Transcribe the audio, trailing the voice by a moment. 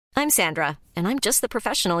I'm Sandra, and I'm just the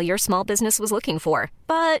professional your small business was looking for.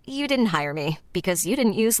 But you didn't hire me because you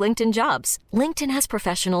didn't use LinkedIn Jobs. LinkedIn has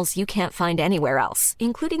professionals you can't find anywhere else,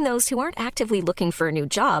 including those who aren't actively looking for a new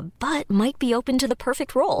job, but might be open to the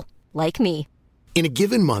perfect role, like me. In a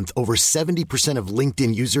given month, over 70% of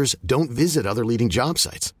LinkedIn users don't visit other leading job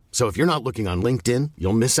sites. So if you're not looking on LinkedIn,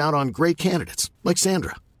 you'll miss out on great candidates like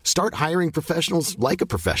Sandra. Start hiring professionals like a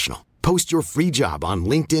professional. Post your free job on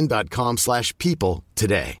linkedin.com/people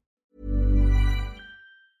today.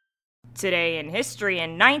 Today in history,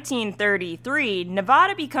 in 1933,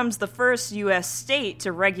 Nevada becomes the first U.S. state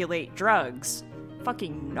to regulate drugs.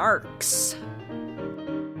 Fucking narcs.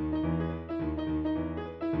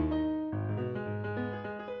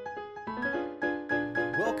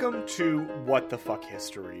 Welcome to What the Fuck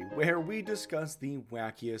History, where we discuss the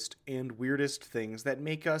wackiest and weirdest things that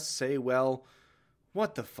make us say, well,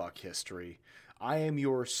 what the fuck history. I am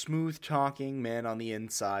your smooth-talking man on the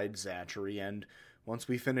inside, Zachary, and once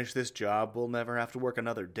we finish this job, we'll never have to work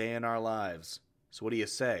another day in our lives. So what do you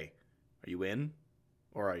say? Are you in?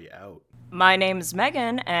 Or are you out? My name's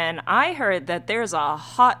Megan, and I heard that there's a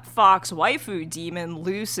hot fox waifu demon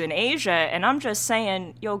loose in Asia, and I'm just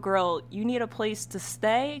saying, yo girl, you need a place to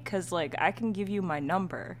stay? 'Cause, I can give you my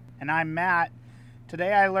number. And I'm Matt.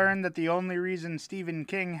 Today I learned that the only reason Stephen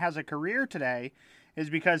King has a career today is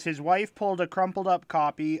because his wife pulled a crumpled up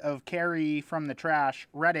copy of Carrie from the trash,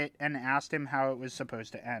 read it, and asked him how it was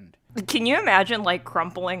supposed to end. Can you imagine,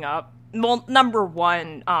 crumpling up? Well, number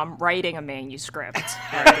one, writing a manuscript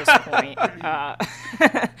at this point.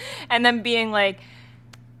 And then being like,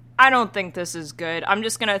 I don't think this is good. I'm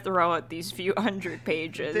just going to throw out these few hundred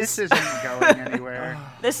pages. This isn't going anywhere.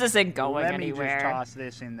 This isn't going Let anywhere. me just toss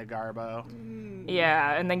this in the garbo.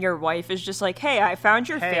 Yeah, and then your wife is just like, hey, I found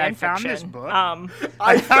your fan fiction. I found this book.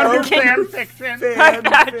 I found fan fiction. I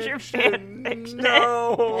found your fan fiction.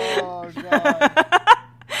 No. Oh, God.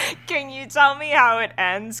 Can you tell me how it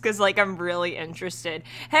ends? Because, I'm really interested.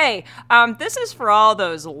 Hey, this is for all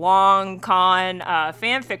those long con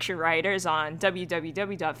fanfiction writers on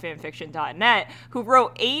www.fanfiction.net who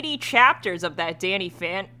wrote 80 chapters of that Danny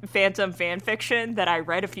Phantom fanfiction that I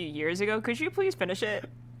read a few years ago. Could you please finish it?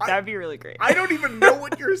 That'd be really great. I don't even know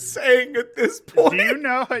what you're saying at this point.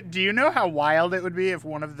 Do you know how wild it would be if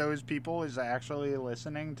one of those people is actually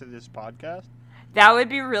listening to this podcast? That would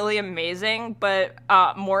be really amazing, but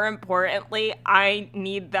more importantly, I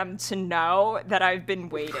need them to know that I've been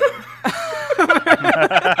waiting.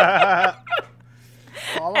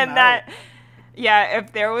 And that,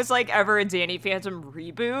 if there was ever a Danny Phantom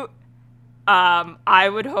reboot, I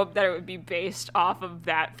would hope that it would be based off of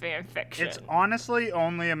that fan fiction. It's honestly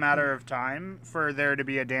only a matter of time for there to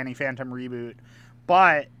be a Danny Phantom reboot,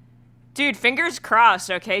 but... Dude, fingers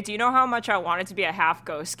crossed, okay? Do you know how much I wanted to be a half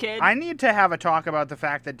ghost kid? I need to have a talk about the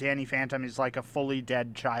fact that Danny Phantom is like a fully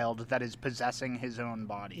dead child that is possessing his own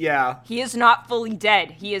body. Yeah. He is not fully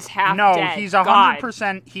dead. He is half dead. No, he's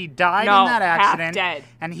 100%. He died in that accident, half dead.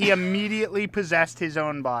 And he immediately possessed his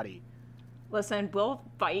own body. Listen, we'll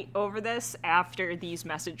fight over this after these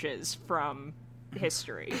messages from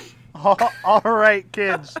history. All right,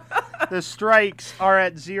 kids. The strikes are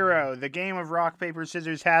at 0. The game of rock, paper,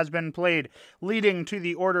 scissors has been played, leading to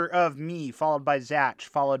the order of me, followed by Zach,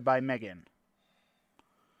 followed by Megan.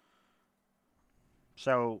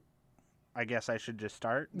 So, I guess I should just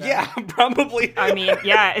start then? Yeah, probably. I mean,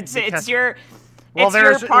 yeah, it's your... Well,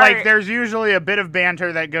 there's there's usually a bit of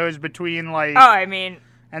banter that goes between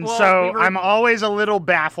And well, so I'm always a little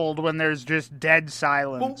baffled when there's just dead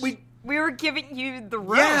silence. Well, we were giving you the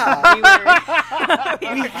room. Yeah.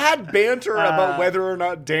 We had banter about whether or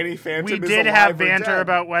not Danny Phantom is alive. We did have banter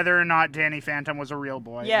about whether or not Danny Phantom was a real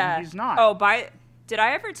boy. Yeah. And he's not. Oh, did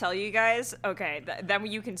I ever tell you guys? Okay, then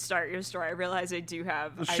you can start your story. I realize I do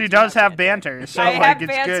have... She does have banter, so it's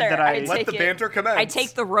good that let the banter commence. I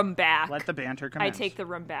take the room back. Let the banter commence. I take the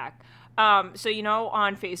room back. So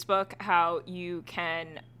on Facebook how you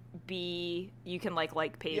can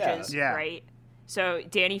like pages, yeah. right? So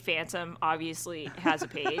Danny Phantom obviously has a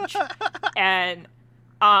page, and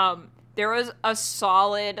there was a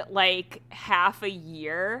solid half a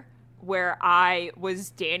year where I was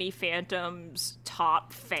Danny Phantom's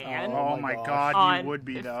top fan. Oh my god, you would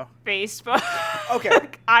be though. Facebook. Okay.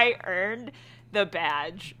 I earned the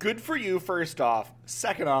badge. Good for you, first off.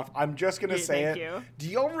 Second off, I'm just going to say Thank it. you. Do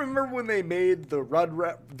y'all remember when they made the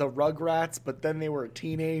Rugrats, but then they were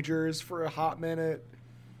teenagers for a hot minute?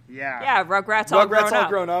 Yeah. Yeah, Rugrats all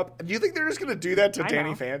grown up. Do you think they're just going to do that to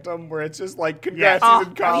Danny Phantom, where it's just congrats, yes. he's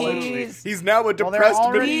in college. Please. He's now a depressed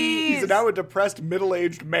He's now a depressed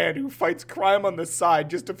middle-aged man who fights crime on the side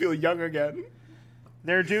just to feel young again.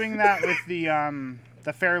 They're doing that with the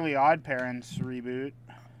the Fairly Odd Parents reboot.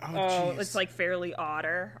 Oh, it's like Fairly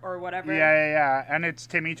Odder or whatever. Yeah. And it's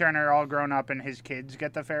Timmy Turner all grown up and his kids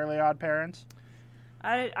get the Fairly Odd Parents.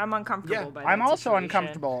 I'm uncomfortable by that I'm also situation.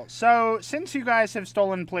 uncomfortable. So, since you guys have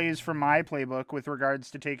stolen plays from my playbook with regards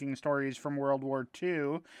to taking stories from World War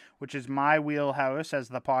II, which is my wheelhouse as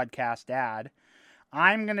the podcast dad,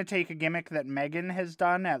 I'm going to take a gimmick that Megan has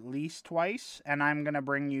done at least twice, and I'm going to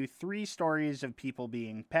bring you 3 stories of people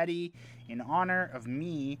being petty in honor of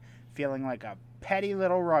me feeling like a petty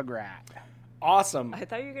little rugrat. Awesome. I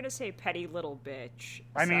thought you were going to say petty little bitch.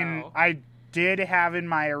 I mean, I did have in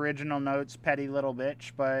my original notes petty little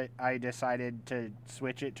bitch, but I decided to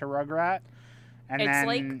switch it to rugrat. And it's then,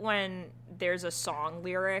 like when there's a song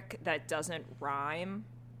lyric that doesn't rhyme.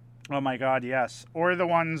 oh my god, yes. Or the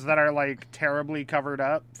ones that are like terribly covered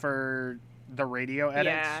up for the radio edits.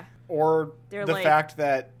 Yeah. Or They're the like- fact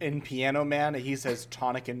that in Piano Man he says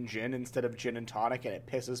tonic and gin instead of gin and tonic, and it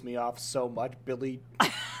pisses me off so much. Billy,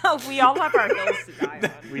 We all have our hills to die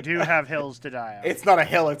on. We do have hills to die on. it's not a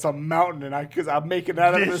hill, it's a mountain, and because I'm making it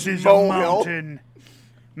out of This this is a molehill. mountain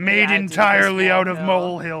made Yeah, it's entirely a out of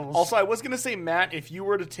molehill. molehills. Also, I was gonna say, Matt, if you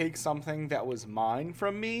were to take something that was mine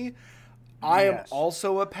from me, I am Yes.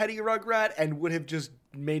 also a petty rugrat and would have just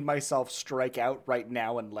made myself strike out right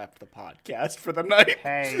now and left the podcast for the night.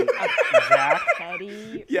 Hey, Zach,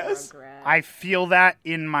 Petty Yes. regret. I feel that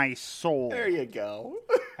in my soul There you go.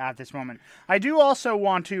 at this moment. I do also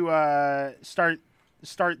want to start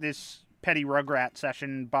this petty rugrat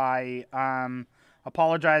session by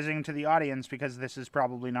apologizing to the audience because this is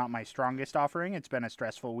probably not my strongest offering. It's been a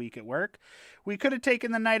stressful week at work. We could have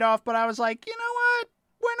taken the night off, but I was like, you know what?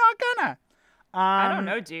 We're not gonna. I don't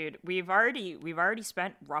know, dude. We've already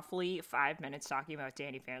spent roughly 5 minutes talking about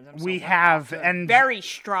Danny Phantom. So We we're have, off to a and- very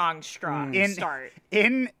strong In start.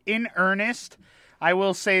 in earnest, I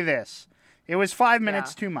will say this: it was 5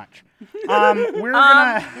 minutes Yeah. too much. We're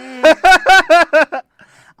gonna.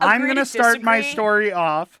 I'm Agree gonna to start my disagree. story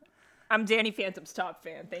off. I'm Danny Phantom's top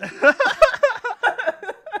fan. Thank you.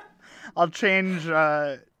 I'll change.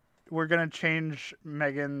 We're gonna change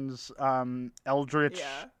Megan's Eldritch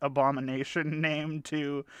Yeah. abomination name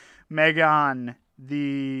to Megan,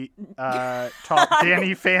 the top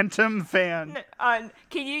Danny Phantom fan.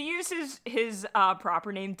 Can you use his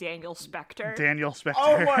proper name, Daniel Spector? Daniel Spector.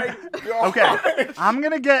 Oh my god. Okay, I'm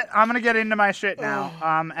gonna get into my shit now.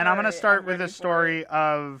 And I'm gonna Alright, start I'm with a ready for story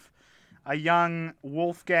of a young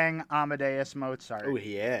Wolfgang Amadeus Mozart. Oh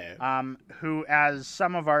yeah. Who, as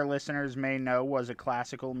some of our listeners may know, was a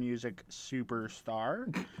classical music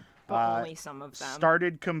superstar. But only some of them.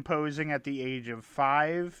 Started composing at the age of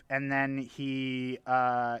 5, and then he,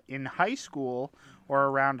 in high school, or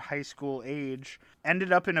around high school age,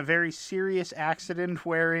 ended up in a very serious accident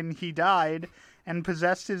wherein he died and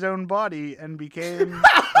possessed his own body and became...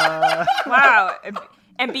 Wow.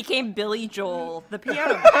 And became Billy Joel, the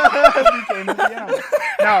piano man. became a piano.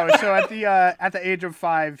 No, so at the age of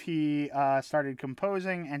 5, he started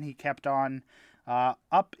composing, and he kept on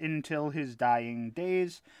up until his dying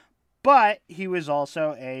days. But he was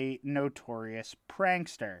also a notorious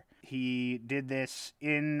prankster. He did this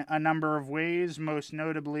in a number of ways. Most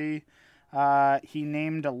notably, he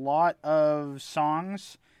named a lot of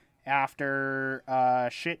songs after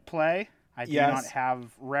shit play. I do Yes. not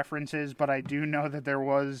have references, but I do know that there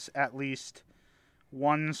was at least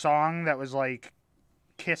one song that was like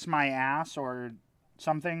Kiss My Ass or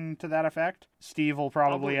something to that effect. Steve will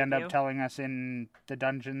probably believe end up you. telling us in the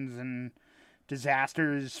Dungeons and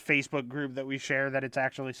Disasters Facebook group that we share that it's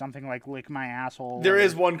actually something like Lick My Asshole. There or-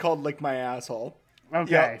 is one called Lick My Asshole.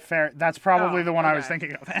 Okay, Yep. fair. That's probably Oh, the one I was okay.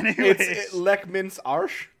 thinking of. Anyways. It's Lek Mince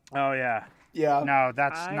Arsch. Oh, yeah. Yeah. No,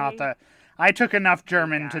 that's not the... I took enough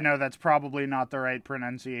German to know that's probably not the right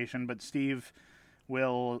pronunciation, but Steve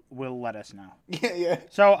will let us know. Yeah.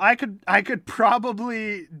 So I could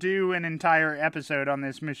probably do an entire episode on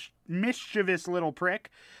this mischievous little prick,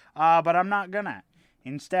 but I'm not gonna.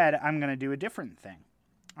 Instead, I'm gonna do a different thing.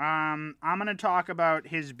 I'm gonna talk about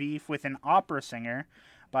his beef with an opera singer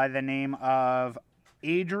by the name of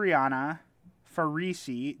Adriana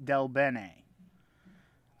Farisi del Bene.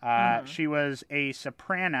 She was a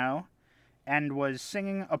soprano and was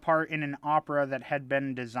singing a part in an opera that had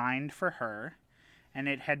been designed for her. And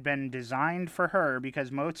it had been designed for her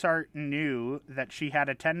because Mozart knew that she had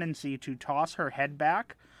a tendency to toss her head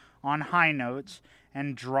back on high notes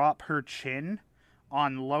and drop her chin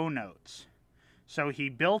on low notes. So he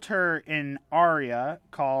built her an aria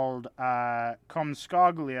called Come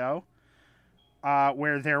Scoglio,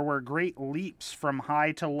 where there were great leaps from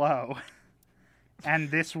high to low.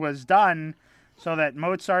 And this was done so that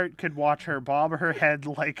Mozart could watch her bob her head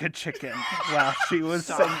like a chicken while she was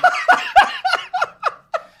singing.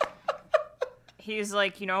 He's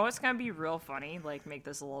like, you know what's gonna be real funny? Like, make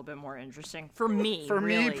this a little bit more interesting for me. For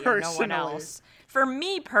me really, personally. no one else. For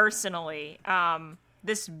me personally,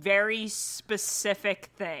 this very specific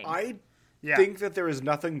thing. I think that there is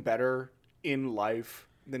nothing better in life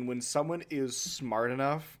than when someone is smart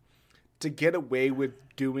enough to get away with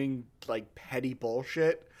doing like petty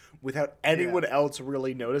bullshit without anyone else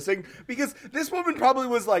really noticing. Because this woman probably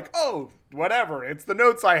was like, oh, whatever, it's the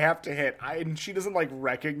notes I have to hit. And she doesn't like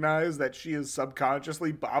recognize that she is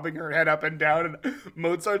subconsciously bobbing her head up and down, and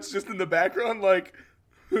Mozart's just in the background like,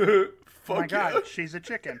 fuck Oh my god, yeah. she's a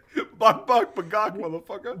chicken. Bok bok bagok,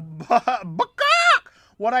 motherfucker.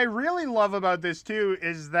 What I really love about this too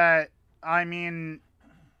is that, I mean,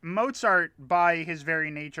 Mozart by his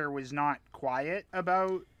very nature was not quiet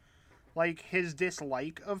about like his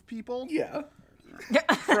dislike of people. Yeah.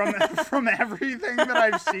 From everything that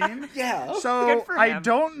I've seen. Yeah. So Good for I him.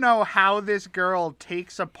 don't know how this girl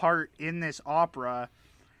takes a part in this opera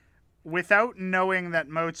without knowing that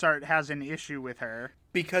Mozart has an issue with her.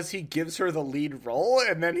 Because he gives her the lead role,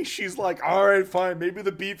 and then she's like, all right, fine, maybe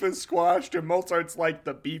the beef is squashed, and Mozart's like,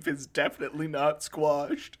 the beef is definitely not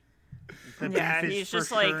squashed. The Yeah, beef is he's for just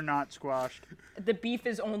sure like- not squashed. The beef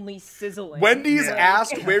is only sizzling. Wendy's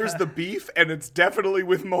asked, where's the beef, and it's definitely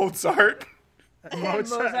with Mozart. Mozart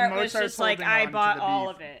was Mozart's just like, holding I on to bought the all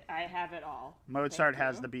beef. of it. I have it all. Mozart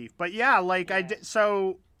has the beef. But yeah, like I did,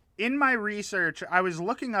 so in my research, I was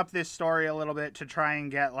looking up this story a little bit to try and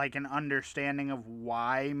get like an understanding of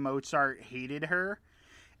why Mozart hated her.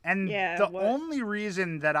 And the only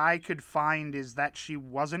reason that I could find is that she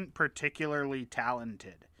wasn't particularly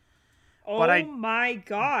talented. Oh my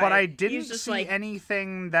god. But I He's didn't just see like,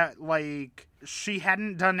 anything that, like, she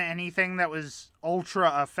hadn't done anything that was ultra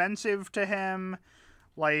offensive to him.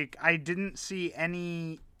 Like, I didn't see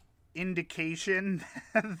any indication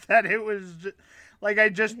that it was, like, I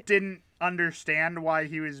just didn't understand why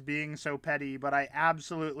he was being so petty, but I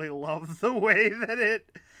absolutely love the way that it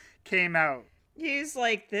came out. He's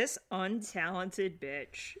like, this untalented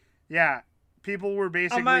bitch. Yeah. People were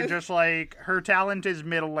basically just like, her talent is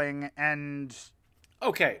middling, and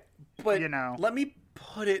Okay, but You know. let me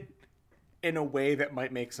put it in a way that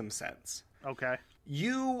might make some sense. okay.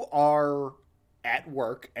 You are at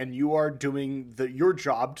work, and you are doing your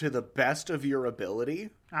job to the best of your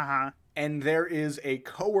ability, Uh-huh. and there is a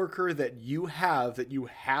coworker that you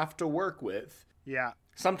have to work with. Yeah.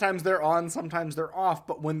 Sometimes they're on, sometimes they're off,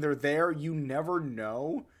 but when they're there, you never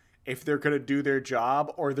know if they're going to do their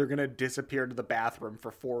job or they're going to disappear to the bathroom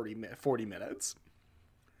for 40 minutes.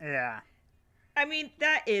 Yeah. I mean,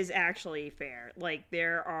 that is actually fair. Like,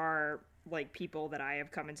 there are, like, people that I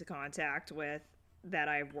have come into contact with that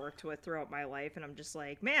I've worked with throughout my life, and I'm just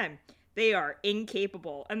like, man, they are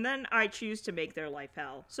incapable. And then I choose to make their life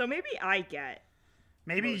hell. So maybe I get.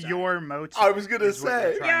 Maybe Mozart. you're Mozart. I was gonna is what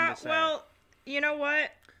you're say. trying Yeah, to say. well, you know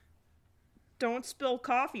what? Don't spill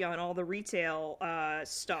coffee on all the retail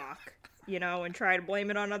stock, you know, and try to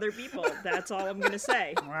blame it on other people. That's all I'm going to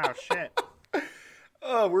say. Wow, shit.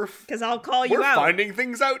 Oh, we're Because I'll call you out. finding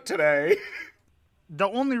things out today. The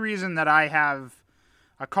only reason that I have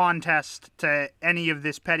a contest to any of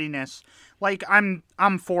this pettiness, like, I'm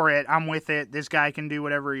for it. I'm with it. This guy can do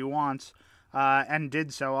whatever he wants, and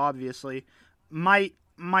did so, obviously. My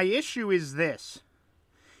issue is this.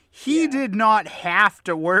 He did not have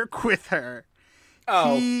to work with her.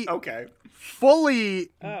 Oh, He- okay. Fully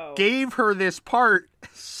Oh. gave her this part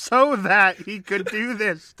so that he could do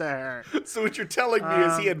this to her. So what you're telling me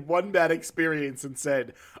is he had one bad experience and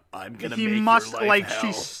said, I'm going to He make must, your life like, hell.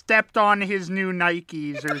 she stepped on his new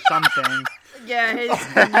Nikes or something. Yeah, his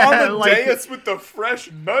Amadeus with the fresh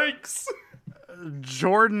Nikes.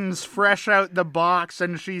 Jordan's fresh out the box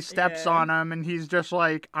and she steps Yeah. on him and he's just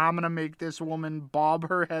like, I'm gonna make this woman bob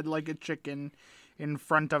her head like a chicken in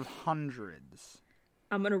front of hundreds.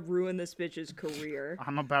 I'm going to ruin this bitch's career.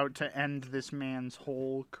 I'm about to end this man's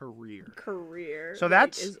whole career. So like,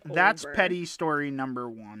 that's is over. petty story number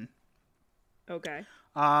 1. Okay.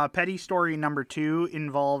 Petty story number 2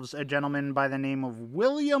 involves a gentleman by the name of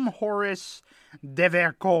William Horace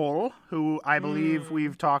Devercole, who I believe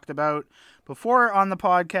we've talked about before on the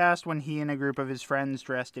podcast when he and a group of his friends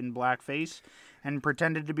dressed in blackface and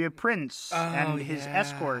pretended to be a prince and his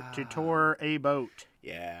escort to tour a boat.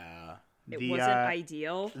 Yeah. It wasn't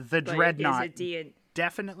ideal. the but Dreadnought. It is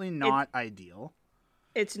Definitely not ideal.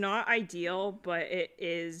 it's not ideal, but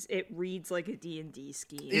it reads like a D&D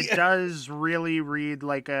scheme. It does really read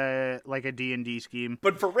like a D&D scheme.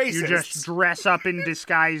 But for racists, You just dress up in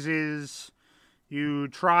disguises. You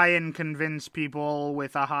try and convince people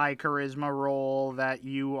with a high charisma role that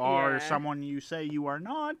you are someone you say you are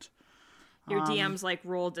not. Your DM's like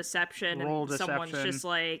roll deception, someone's deception. just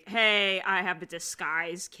like, hey, I have a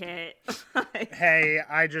disguise kit. Hey,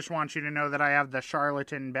 I just want you to know that I have the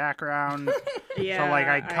charlatan background. Yeah, So, like,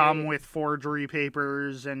 I come with forgery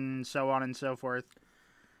papers and so on and so forth.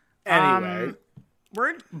 Anyway.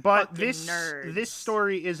 We're But fucking this nerds.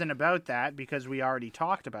 story isn't about that because we already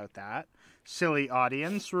talked about that. Silly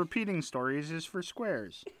audience, repeating stories is for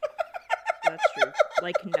squares. That's true.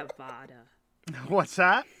 Like Nevada. What's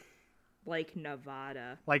that? Like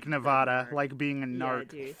Nevada. Like Nevada, like being a Yeah, narc.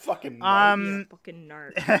 dude. Fucking Yeah, fucking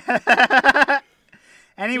narc.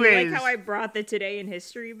 Anyways, You like how I brought the Today in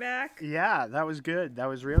History back? yeah, that was good. That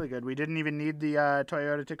was really good. We didn't even need the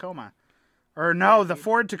Toyota Tacoma. Or no, the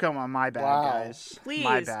Ford Tacoma. My bad, guys. Please.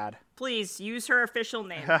 My bad. Please, use her official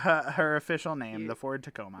name. Her official name, the Ford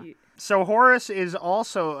Tacoma. So Horace is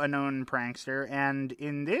also a known prankster, and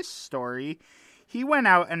in this story, he went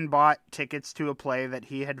out and bought tickets to a play that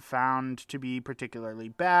he had found to be particularly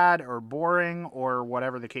bad or boring or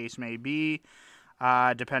whatever the case may be,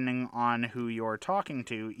 depending on who you're talking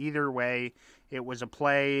to. Either way, it was a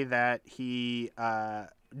play that he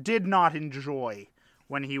did not enjoy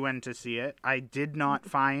when he went to see it. I did not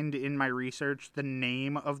find in my research the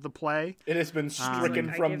name of the play. It has been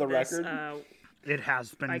stricken from the record. It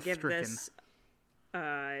has been I give stricken. this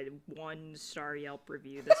 1-star Yelp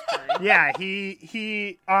review. This play. Yeah,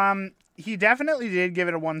 he definitely did give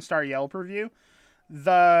it a 1-star Yelp review.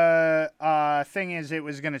 The thing is, it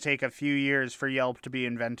was going to take a few years for Yelp to be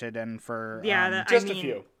invented and for Just a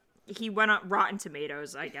few. He went on Rotten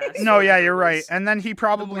Tomatoes, I guess. No, yeah, you're right. And then he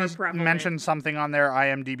probably more prevalent. mentioned something on their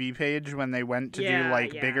IMDb page when they went to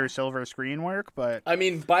do bigger silver screen work, but I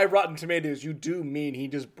mean, by Rotten Tomatoes, you do mean he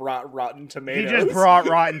just brought Rotten Tomatoes. he just brought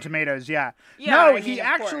Rotten Tomatoes, yeah. Yeah, No, I mean, he of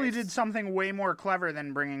actually course. did something way more clever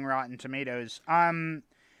than bringing Rotten Tomatoes.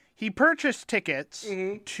 He purchased tickets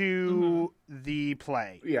to the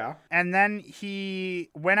play. Yeah. And then he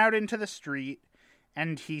went out into the street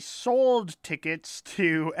and he sold tickets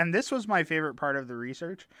to, and this was my favorite part of the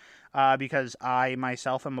research, because I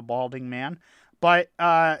myself am a balding man. But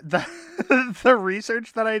the the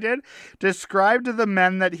research that I did described the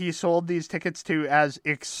men that he sold these tickets to as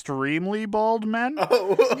extremely bald men.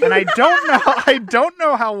 Oh. And I don't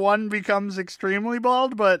know how one becomes extremely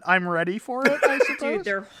bald, but I'm ready for it, I suppose. Dude,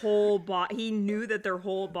 their whole body. He knew that their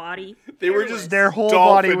whole body. They were hairless. just Their whole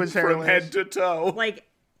body dolphin was from hairless. head to toe. like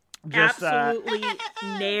Just, absolutely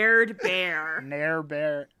nared bare. Nair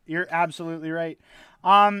Bear. You're absolutely right.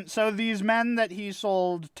 So these men that he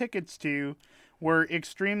sold tickets to were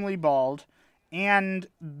extremely bald, and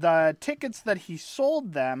the tickets that he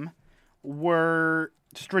sold them were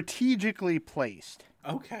strategically placed.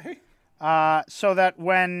 Okay. So that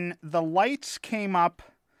when the lights came up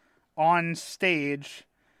on stage,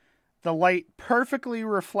 the light perfectly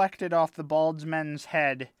reflected off the bald men's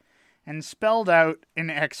head and spelled out an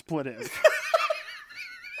expletive.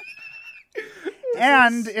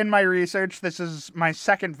 And in my research, this is my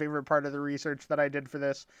second favorite part of the research that I did for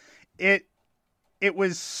this, it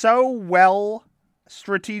was so well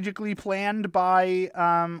strategically planned by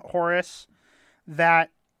Horace that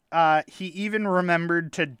he even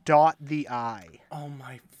remembered to dot the I. Oh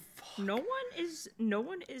my fuck. No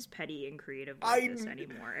one is petty and creative like this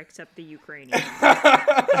anymore, except the Ukrainians. And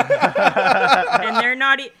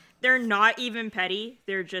they're not even petty.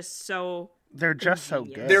 They're just so. They're just so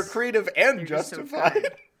good. They're creative and They're just so justified.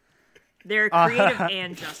 good. They're creative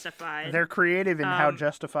and justified. They're creative in how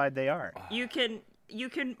justified they are. You can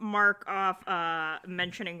mark off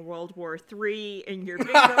mentioning World War III in your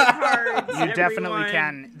bingo cards. You definitely everyone.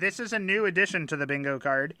 can. This is a new addition to the bingo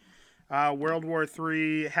card. World War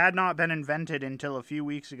III had not been invented until a few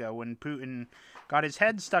weeks ago when Putin got his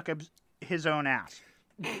head stuck up his own ass.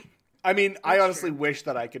 I mean, I honestly wish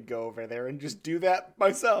that I could go over there and just do that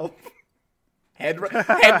myself. Head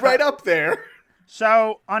right up there.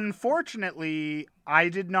 So, unfortunately, I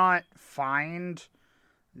did not find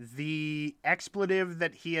the expletive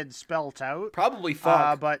that he had spelt out. Probably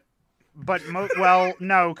fuck. Well,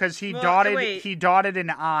 no, because he wait. dotted an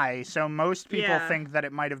I, so most people Yeah. think that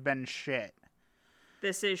it might have been shit.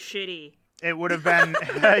 This is shitty. It would have been,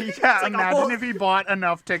 yeah. Imagine whole- if he bought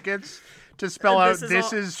enough tickets to spell out This is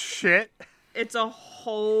 "this is shit." It's a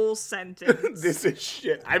whole sentence. This is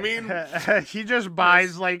shit. I mean, He just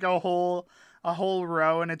buys like a whole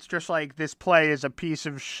row, and it's just like, this play is a piece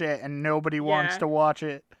of shit, and nobody wants Yeah. to watch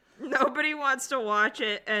it. Nobody wants to watch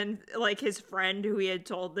it, and like his friend who he had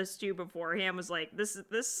told this to beforehand was like, "This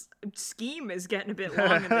scheme is getting a bit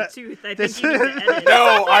long in the tooth. I think you need to edit."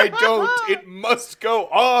 No, I don't. It must go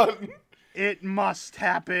on. It must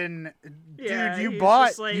happen, Yeah, dude. he's You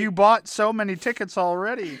just like- bought so many tickets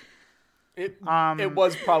already. It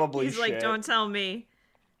was probably He's shit. like, "Don't tell me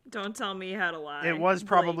how to lie." It was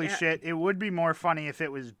probably Like, shit. It would be more funny if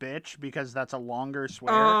it was bitch because that's a longer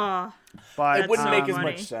swear. Oh, but It wouldn't make as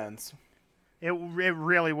funny. much sense. it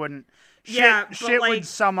really wouldn't. Yeah, but, shit like- would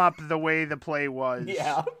sum up the way the play was.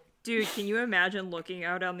 Yeah. dude, can you imagine looking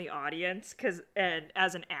out on the audience and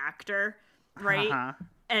as an actor, right? Uh-huh.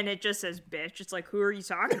 And it just says "bitch." It's like, who are you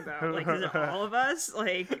talking about? Like, is it all of us?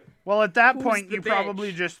 Like, Well, at that Who's point, the you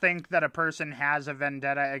probably bitch? just think that a person has a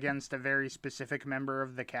vendetta against a very specific member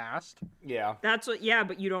of the cast, Yeah. that's what. Yeah,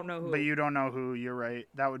 but you don't know who. but you don't know who. You're right.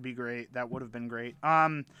 That would be great. That would have been great.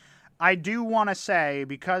 I do want to say,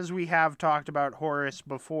 because we have talked about Horace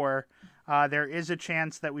before, there is a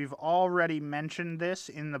chance that we've already mentioned this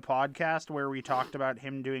in the podcast where we talked about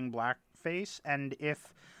him doing blackface, and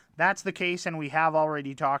if that's the case and we have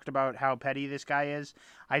already talked about how petty this guy is,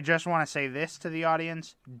 I just want to say this to the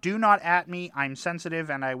audience. Do not at me. I'm sensitive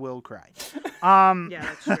and I will cry.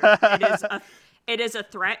 Yeah, that's true. It is a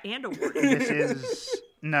threat and a warning. This is...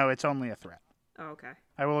 No, it's only a threat. Oh, okay.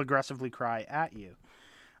 I will aggressively cry at you.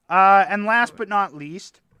 And last but not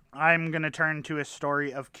least, I'm going to turn to a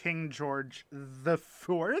story of King George the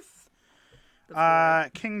Fourth.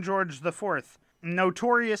 King George the Fourth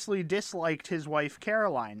notoriously disliked his wife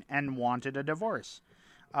Caroline and wanted a divorce.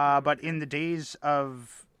 But in the days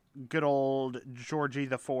of good old Georgie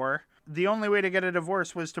the Four, the only way to get a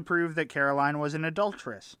divorce was to prove that Caroline was an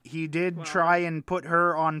adulteress. He did try and put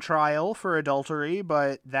her on trial for adultery,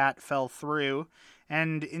 but that fell through.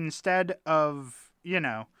 And instead of,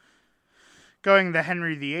 going the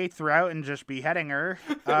Henry VIII route and just beheading her,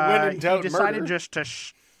 When in doubt, he decided murder. just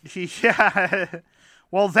to...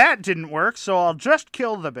 Well, that didn't work, so I'll just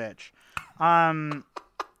kill the bitch.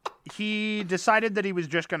 He decided that he was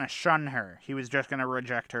just going to shun her. He was just going to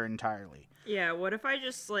reject her entirely. Yeah, what if I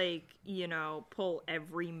just, pull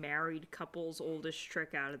every married couple's oldest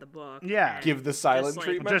trick out of the book? Yeah. and Give the silent like-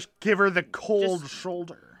 treatment. Just give her the cold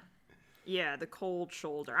shoulder. Yeah, the cold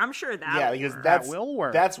shoulder. I'm sure that. Yeah, because That will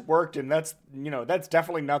work. That's worked, and that's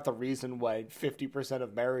definitely not the reason why 50%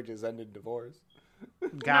 of marriages end in divorce.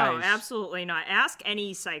 Guys, No, absolutely not. Ask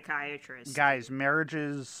any psychiatrist. Guys,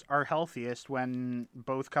 marriages are healthiest when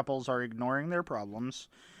both couples are ignoring their problems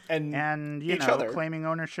and each other. claiming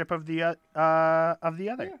ownership of the other.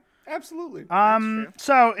 Yeah, absolutely.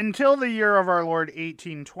 So until the year of our Lord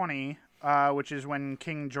 1820, which is when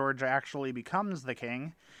King George actually becomes the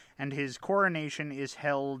king, and his coronation is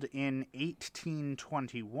held in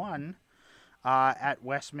 1821 at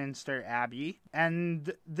Westminster Abbey.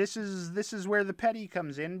 And this is where the petty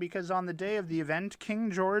comes in, because on the day of the event,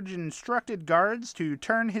 King George instructed guards to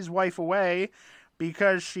turn his wife away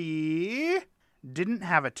because she didn't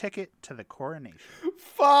have a ticket to the coronation.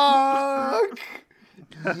 Fuck!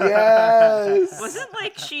 Yes! Wasn't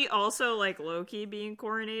she also low-key being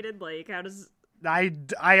coronated? How does...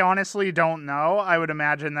 I honestly don't know. I would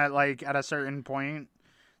imagine that at a certain point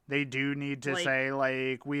they do need to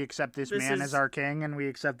say we accept this man as our king and we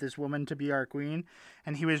accept this woman to be our queen.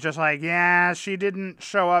 And he was just yeah, she didn't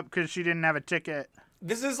show up because she didn't have a ticket.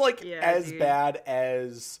 This is dude. bad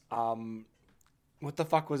as what the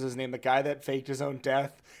fuck was his name? The guy that faked his own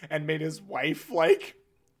death and made his wife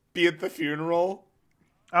be at the funeral.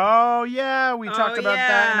 Oh yeah, we talked about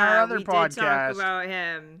that in our other podcast. We did talk about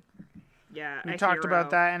him. Yeah, We talked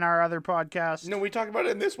about that in our other podcast. No, we talked about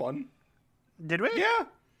it in this one. Did we? Yeah.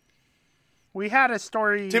 We had a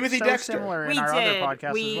story Timothy so Dexter. similar in We our did. other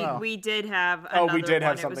podcast we as well. we did have. Oh, we another did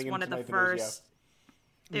have one. something It in was one of the Tonight the News, first.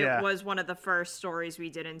 Yeah. It was one of the first stories we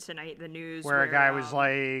did in Tonight the News, where a guy was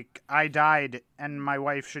I died and my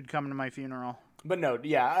wife should come to my funeral. But no,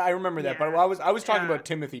 yeah, I remember that. But Yeah. I was talking Yeah. about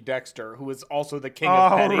Timothy Dexter, who was also the king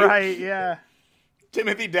of Oh, petty. right, yeah.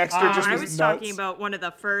 Timothy Dexter just I was was nuts. talking about one of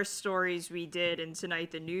the first stories we did in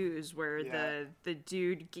Tonight the News, where the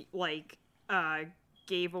dude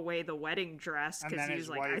gave away the wedding dress And because then he his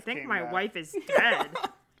was like, I wife think came my back. wife is dead.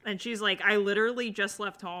 And she's like, I literally just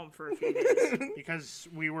left home for a few days. Because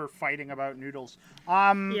we were fighting about noodles.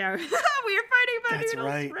 Yeah, we were fighting about That's noodles.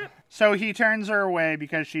 right. Rip. So he turns her away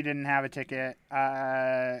because she didn't have a ticket.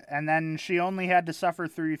 And then she only had to suffer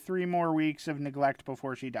through 3 more weeks of neglect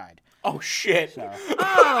before she died. Oh shit! So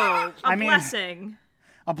Oh, a I mean- blessing.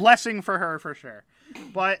 a blessing for her, for sure.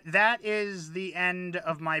 But that is the end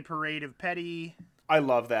of my parade of petty. I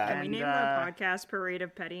love that. Can we name our podcast Parade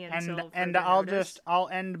of Petty Until And Further Notice? I'll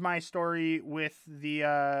end my story with the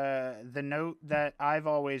note that I've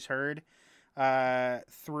always heard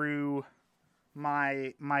through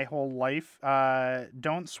my whole life.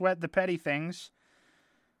 Don't sweat the petty things.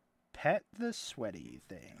 Pet the sweaty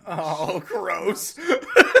things. Oh, gross.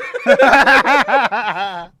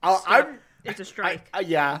 It's a strike.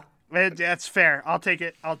 Yeah. That's fair. I'll take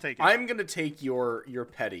it. I'm going to take your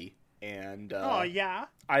petty, and yeah.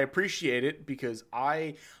 I appreciate it because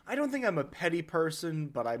I don't think I'm a petty person,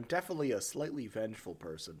 but I'm definitely a slightly vengeful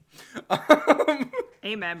person.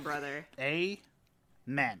 Amen, brother.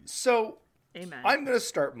 Amen. So, Amen. I'm going to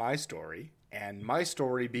start my story, and my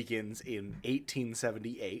story begins in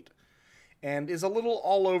 1878 and is a little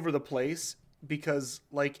all over the place because,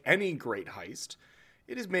 like any great heist,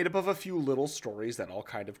 it is made up of a few little stories that all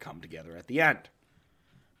kind of come together at the end.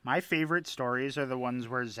 My favorite stories are the ones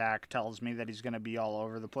where Zach tells me that he's going to be all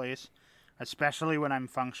over the place, especially when I'm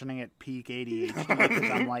functioning at peak ADHD because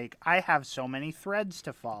I'm like, I have so many threads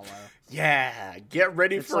to follow. Yeah, get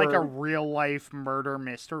ready It's for... like a real-life murder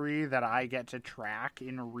mystery that I get to track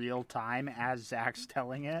in real time as Zach's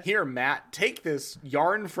telling it. Here, Matt, take this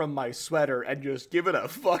yarn from my sweater and just give it a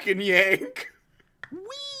fucking yank. Whee!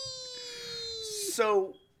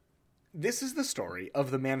 So, this is the story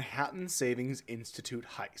of the Manhattan Savings Institute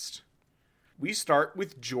heist. We start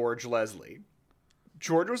with George Leslie.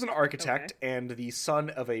 George was an architect and the son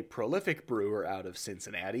of a prolific brewer out of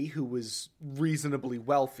Cincinnati who was reasonably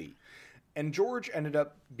wealthy. And George ended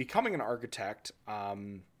up becoming an architect,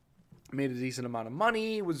 made a decent amount of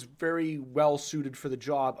money, was very well suited for the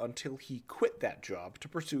job until he quit that job to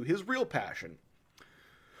pursue his real passion,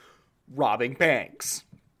 robbing banks.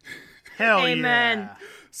 Hell Amen. yeah.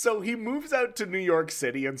 So he moves out to New York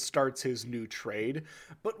City and starts his new trade.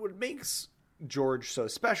 But what makes George so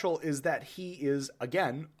special is that he is,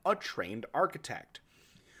 again, a trained architect.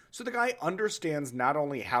 So the guy understands not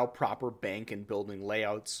only how proper bank and building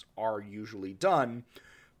layouts are usually done,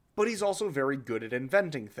 but he's also very good at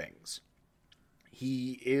inventing things.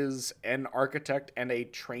 He is an architect and a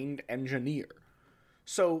trained engineer.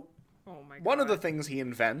 So one of the things he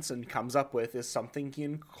invents and comes up with is something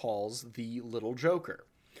he calls the Little Joker,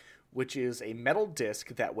 which is a metal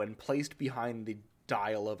disc that when placed behind the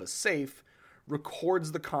dial of a safe,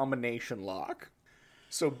 records the combination lock.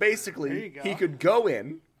 So basically, he could go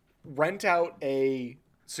in, rent out a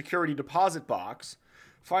security deposit box,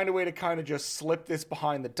 find a way to kind of just slip this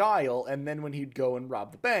behind the dial, and then when he'd go and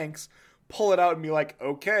rob the banks, pull it out and be like,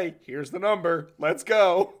 okay, here's the number, let's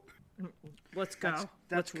go. Let's go.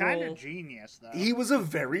 That's kind of genius, though. He was a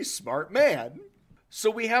very smart man.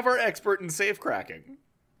 So we have our expert in safe cracking.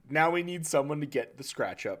 Now we need someone to get the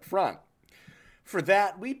scratch up front. For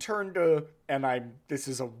that, we turn to, this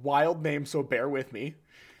is a wild name, so bear with me.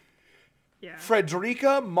 Yeah.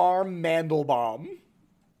 Frederica Marm Mandelbaum.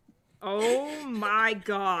 Oh my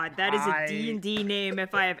god, that is a D&D name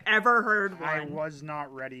if I have ever heard one. I was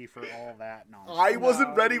not ready for all that nonsense. I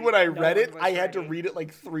wasn't ready when I read it. I had to ready. read it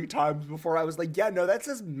like 3 times before I was like, yeah, no, that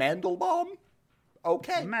says Mandelbaum.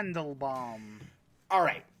 Okay. Mandelbaum. All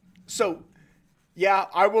right. So, yeah,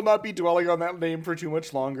 I will not be dwelling on that name for too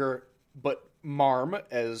much longer, but Marm,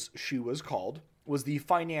 as she was called, was the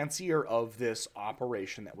financier of this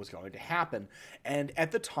operation that was going to happen, and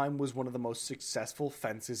at the time was one of the most successful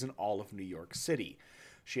fences in all of New York City.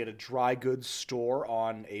 She had a dry goods store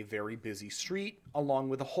on a very busy street, along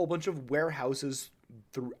with a whole bunch of warehouses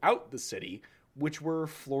throughout the city, which were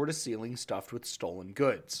floor-to-ceiling stuffed with stolen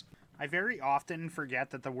goods. I very often forget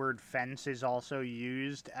that the word fence is also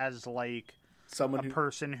used as, like, a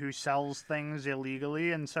person who sells things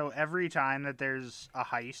illegally, and so every time that there's a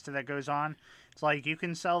heist that goes on, it's like, you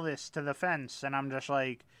can sell this to the fence, and I'm just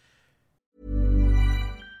like...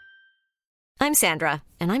 I'm Sandra,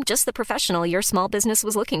 and I'm just the professional your small business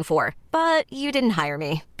was looking for. But you didn't hire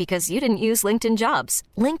me, because you didn't use LinkedIn Jobs.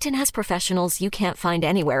 LinkedIn has professionals you can't find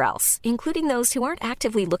anywhere else, including those who aren't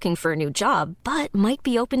actively looking for a new job, but might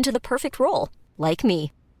be open to the perfect role, like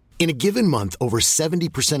me. In a given month, over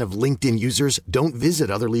 70% of LinkedIn users don't visit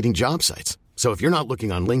other leading job sites. So if you're not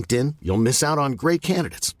looking on LinkedIn, you'll miss out on great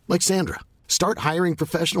candidates like Sandra. Start hiring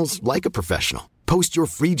professionals like a professional. Post your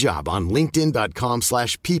free job on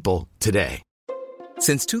linkedin.com/people today.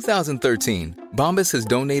 Since 2013, Bombas has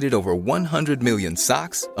donated over 100 million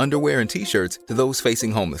socks, underwear, and T-shirts to those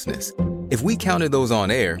facing homelessness. If we counted those on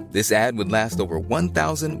air, this ad would last over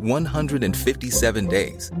 1,157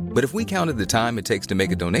 days. But if we counted the time it takes to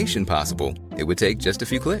make a donation possible, it would take just a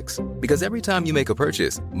few clicks. Because every time you make a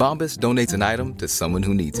purchase, Bombas donates an item to someone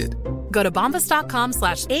who needs it. Go to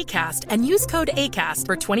bombas.com/ACAST and use code ACAST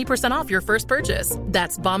for 20% off your first purchase.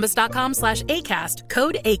 That's bombas.com/ACAST,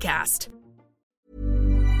 code ACAST.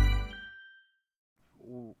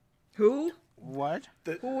 Who? What?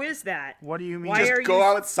 Who is that? What do you mean? Why Just are go you-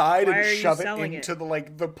 outside why and are you shove it selling into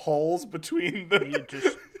it? the poles between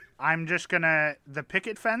the I'm just gonna the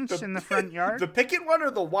picket fence in the front yard. the picket one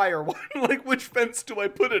or the wire one. Like, which fence do I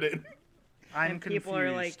put it in? I'm And confused. people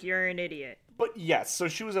are like, "You're an idiot." But yes, so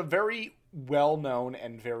she was a very well-known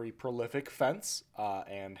and very prolific fence,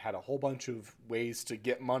 and had a whole bunch of ways to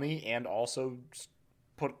get money and also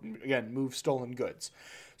move stolen goods.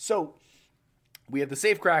 So we have the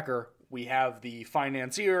safecracker, we have the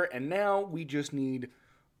financier, and now we just need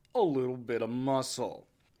a little bit of muscle.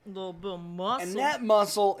 A little bit of muscle. And that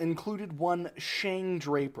muscle included one Shang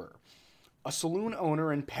Draper, a saloon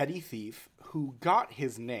owner and petty thief who got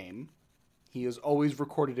his name. He is always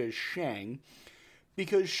recorded as Shang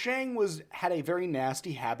because Shang had a very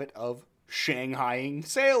nasty habit of shanghaiing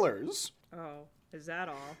sailors. Oh, is that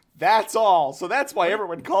all? That's all. So that's why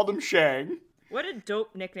everyone called him Shang. What a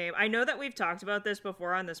dope nickname. I know that we've talked about this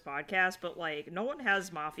before on this podcast, but, like, no one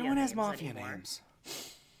has mafia No one has names mafia anymore. names.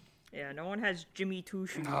 Yeah, no one has Jimmy Two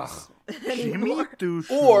Shoes. Jimmy Two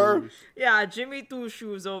Or Yeah, Jimmy Two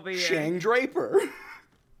Shoes over here. Shang Draper.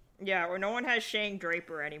 Yeah, or no one has Shang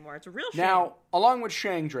Draper anymore. It's a real shame. Now, along with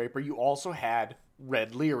Shang Draper, you also had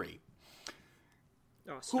Red Leary,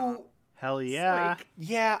 Oh, stop. who Hell yeah.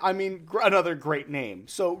 yeah, I mean, another great name.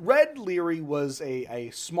 So Red Leary was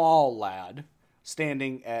a small lad,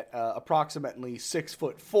 standing at approximately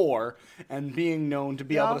 6'4", and being known to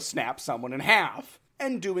be able to snap someone in half,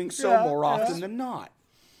 and doing so more often than not.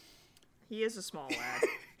 He is a small lad.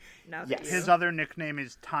 Now that Yes. you... His other nickname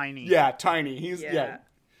is Tiny. Yeah, tiny. He's Yeah.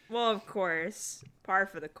 Well, of course. Par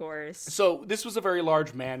for the course. So this was a very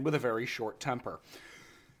large man with a very short temper.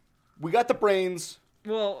 We got the brains.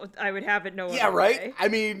 Well, I would have it no Yeah, other right? way. I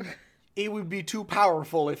mean, it would be too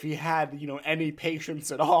powerful if he had, any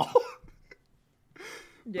patience at all.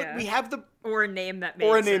 Yeah. We have the Or a name that made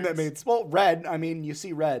or a name sense. that made well, Red. I mean, you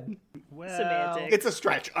see Red. Well, Semantic. It's a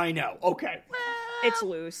stretch, I know. Okay. It's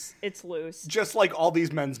loose. It's loose. Just like all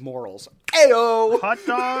these men's morals. Ayo! hot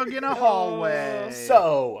dog in a hallway.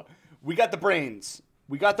 So, we got the brains,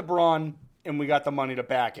 we got the brawn, and we got the money to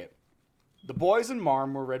back it. The boys and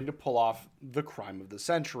Marm were ready to pull off the crime of the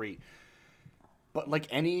century. But like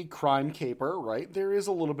any crime caper, right, there is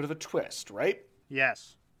a little bit of a twist, right?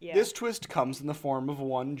 Yes. Yeah. This twist comes in the form of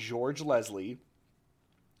one George Leslie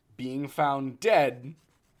being found dead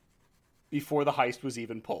before the heist was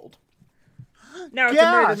even pulled. Now it's a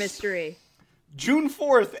murder Gosh. mystery. June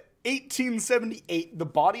 4th, 1878, the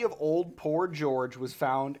body of old poor George was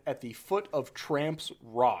found at the foot of Tramps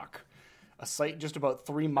Rock, a site just about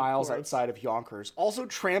 3 miles outside of Yonkers. Also,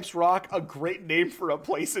 Tramps Rock, a great name for a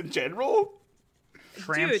place in general.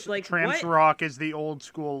 Tramps, Dude, like, Tramps what? Rock is the old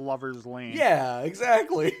school lover's lane. Yeah,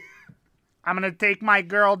 exactly. I'm gonna take my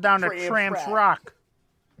girl down to Tramps Tramps Rock. Rock.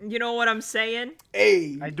 You know what I'm saying?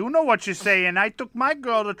 Hey. I do know what you're saying. I took my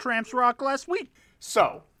girl to Tramps Rock last week.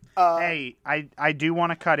 So, Hey, I do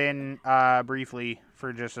want to cut in briefly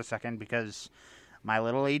for just a second because my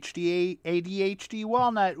little ADHD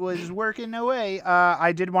walnut was working away.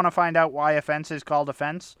 I did want to find out why a fence is called a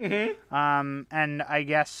fence. Mm-hmm. And I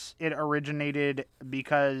guess it originated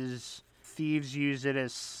because thieves used it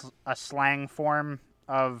as a slang form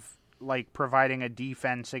of like providing a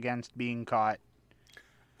defense against being caught.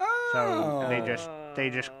 So they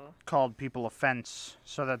just called people a fence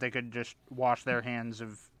so that they could just wash their hands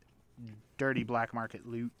of dirty black market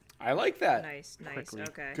loot. I like that. Nice. Quickly.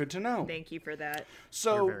 Okay. Good to know. Thank you for that.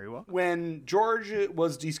 So, You're very welcome. when George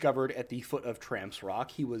was discovered at the foot of Tramps Rock,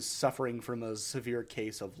 he was suffering from a severe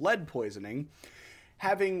case of lead poisoning,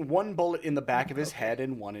 having one bullet in the back of his head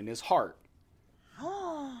and one in his heart.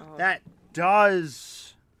 That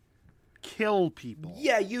does kill people.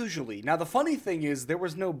 Yeah, usually. Now, the funny thing is, there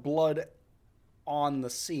was no blood on the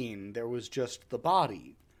scene. There was just the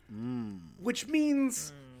body. Which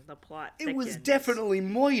means The plot it was thickens. definitely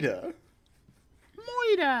Moida.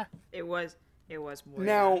 Moida. It was more.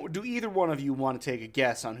 Now, do either one of you want to take a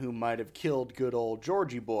guess on who might have killed good old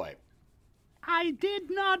Georgie boy? I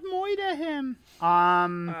did not Moida him.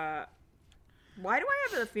 Why do I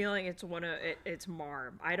have the feeling it's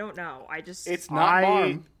Marm? I don't know. It's not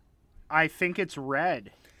Marm. I think it's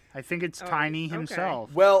Red. I think it's Tiny okay.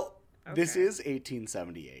 himself. Well, this Okay. is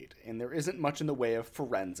 1878, and there isn't much in the way of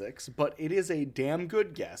forensics, but it is a damn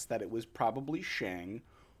good guess that it was probably Shang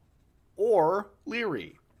or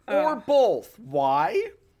Leary. Or both.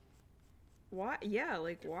 Why? Why? Yeah,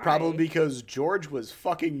 like why? Probably because George was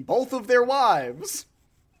fucking both of their wives.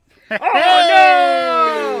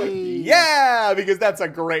 Oh, no! Yeah, because that's a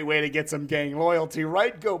great way to get some gang loyalty,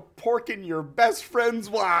 right? Go porking your best friend's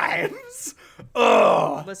wives.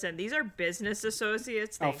 Ugh. Listen, these are business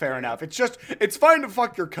associates. Oh, fair enough. It's fine to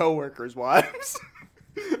fuck your coworkers' wives.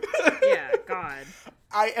 Yeah, God.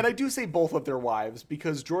 I do say both of their wives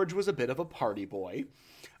because George was a bit of a party boy.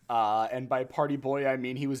 And by party boy, I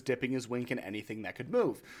mean he was dipping his wink in anything that could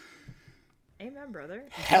move. Amen, brother.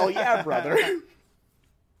 Hell yeah, brother.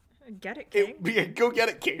 Get it, King. Go get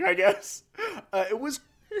it, King, I guess. It was...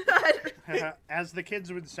 As the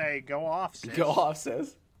kids would say, go off, sis. Go off,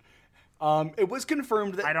 sis. It was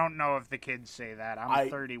confirmed that... I don't know if the kids say that. I'm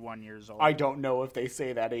 31 years old. I don't know if they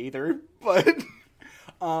say that either, but...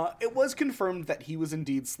 it was confirmed that he was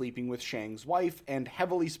indeed sleeping with Shang's wife, and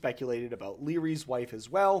heavily speculated about Leary's wife as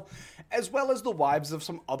well as the wives of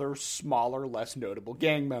some other smaller, less notable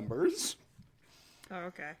gang members. Oh,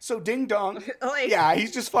 okay. So Ding Dong... Like, yeah,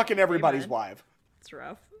 he's just fucking everybody's Amen. wife. It's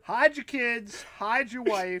rough. Hide your kids. Hide your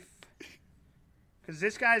wife. Because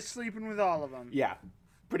this guy's sleeping with all of them. Yeah,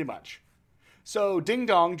 pretty much. So Ding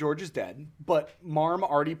Dong, George is dead, but Marm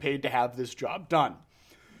already paid to have this job done.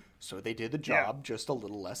 So they did the job just a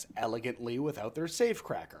little less elegantly without their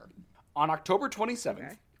safecracker. On October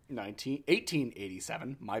 27th,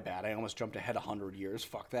 1887, my bad, I almost jumped ahead 100 years,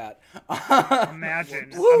 fuck that.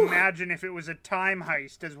 Imagine if it was a time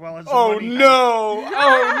heist as well as a money heist.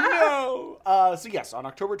 Oh no! So yes, on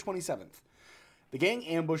October 27th, the gang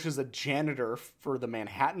ambushes a janitor for the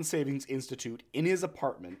Manhattan Savings Institute in his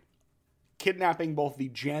apartment, kidnapping both the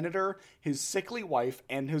janitor, his sickly wife,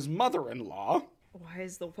 and his mother-in-law. Why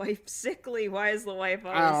is the wife sickly? Why is the wife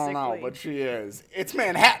always I don't sickly? know, but she is. It's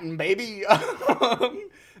Manhattan, baby.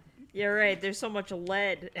 You're right. There's so much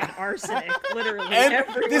lead and arsenic literally And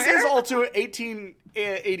everywhere. this is also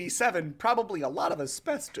 1887, probably a lot of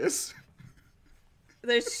asbestos.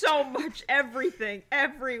 There's so much everything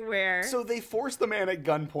everywhere. So they forced the man at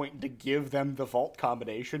gunpoint to give them the vault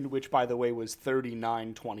combination, which, by the way, was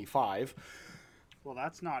 3925. Well,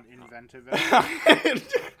 that's not inventive.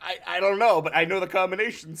 I don't know, but I know the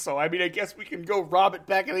combination, so I mean, I guess we can go rob it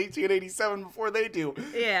back in 1887 before they do.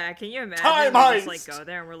 Yeah, can you imagine? Time We heist! just go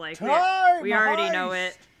there and we're like, Time we already know heist!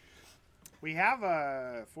 it. We have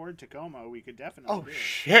a Ford Tacoma. We could definitely Oh, do it.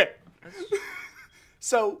 shit.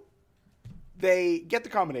 So they get the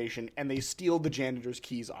combination, and they steal the janitor's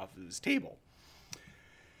keys off of his table.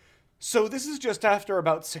 So this is just after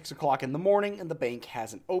about 6 o'clock in the morning, and the bank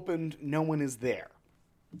hasn't opened. No one is there.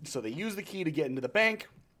 So they use the key to get into the bank.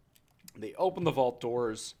 They open the vault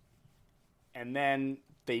doors, and then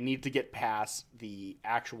they need to get past the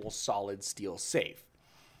actual solid steel safe.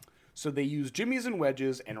 So they use jimmies and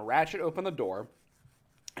wedges and ratchet open the door,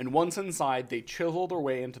 and once inside, they chisel their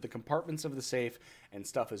way into the compartments of the safe and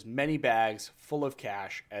stuff as many bags full of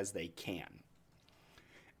cash as they can.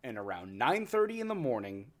 And around 9:30 in the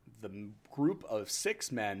morning, the group of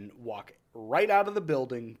 6 men walk right out of the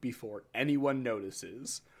building before anyone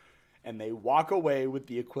notices. And they walk away with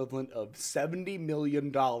the equivalent of $70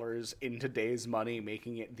 million in today's money,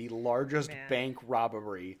 making it the largest bank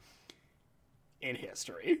robbery in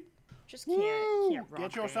history. Just can't rob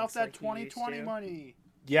Get yourself banks that like you used 2020 to. money.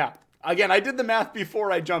 Yeah. Again, I did the math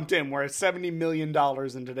before I jumped in, where it's $70 million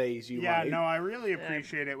in today's money. Yeah, no, I really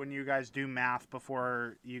appreciate it when you guys do math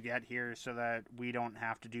before you get here, so that we don't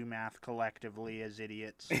have to do math collectively as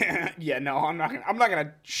idiots. Yeah, no, I'm not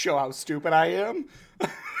gonna show how stupid I am.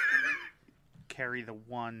 Carry the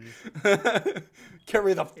one.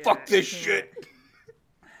 Carry the fuck this I can't. shit.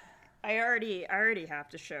 I already have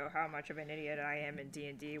to show how much of an idiot I am in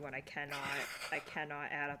D&D when I cannot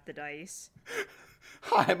add up the dice.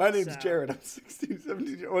 Hi, my name's So- Jared. I'm 16,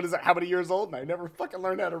 17. What is that? How many years old? And I never fucking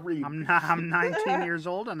learned how to read. I'm 19 years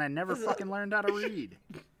old and I never fucking learned how to read.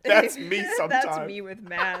 That's me sometimes. That's me with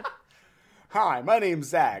math. Hi, my name's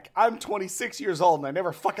Zach. I'm 26 years old and I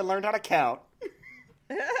never fucking learned how to count.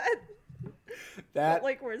 That,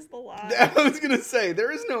 Like, where's the lie? I was going to say,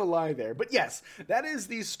 there is no lie there. But yes, that is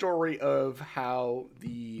the story of how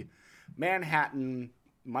the Manhattan,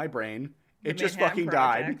 my brain, it just Manhattan fucking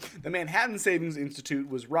Project. died. The Manhattan Savings Institute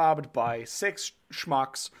was robbed by 6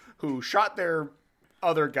 schmucks who shot their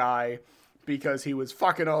other guy because he was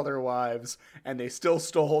fucking all their wives, and they still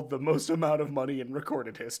stole the most amount of money in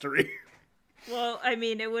recorded history. Well, I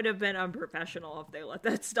mean, it would have been unprofessional if they let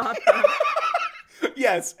that stop them.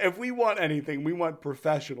 Yes, if we want anything, we want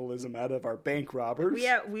professionalism out of our bank robbers.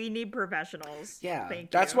 We need professionals. Yeah,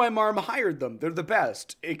 Thank that's you. why Marm hired them. They're the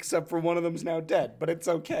best, except for one of them's now dead, but it's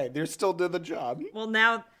okay. They still did the job. Well,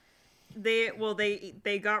 now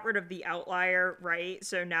They got rid of the outlier, right?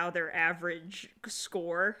 So now their average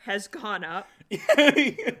score has gone up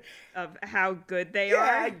of how good they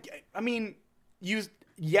are. I mean,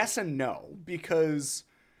 yes and no, because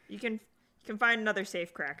You can find another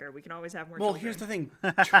safe cracker. We can always have more. well, children. here's the thing.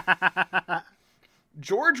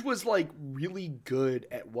 George was like really good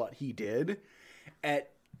at what he did.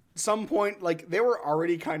 At some point, like, they were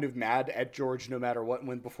already kind of mad at George no matter what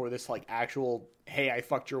went before this like actual hey, I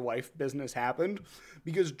fucked your wife business happened,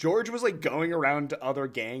 because George was like going around to other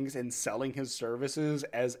gangs and selling his services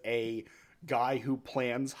as a guy who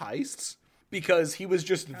plans heists, because he was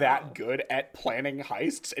just that good at planning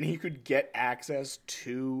heists, and he could get access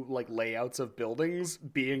to like layouts of buildings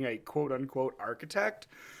being a quote unquote architect.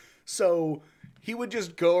 So he would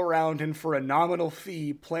just go around and for a nominal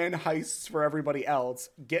fee plan heists for everybody else,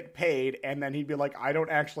 get paid, and then he'd be like, I don't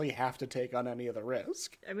actually have to take on any of the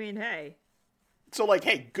risk. I mean, hey. So like,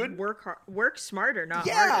 hey, good work smarter, not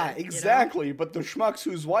yeah, harder. exactly. You know? But the schmucks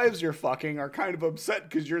whose wives you're fucking are kind of upset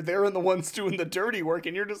because you're there and the ones doing the dirty work,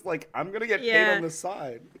 and you're just like, I'm gonna get paid on the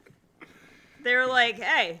side. They're like,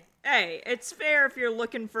 hey, it's fair if you're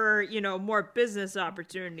looking for, more business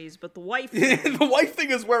opportunities, but the wife the wife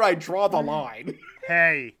thing is where I draw the line.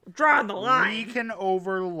 Hey, drawing the line. We can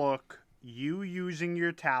overlook you using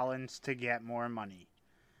your talents to get more money.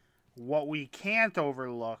 What we can't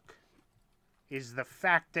overlook is the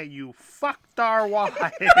fact that you fucked our wives.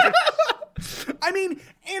 I mean,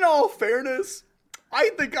 in all fairness,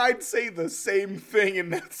 I think I'd say the same thing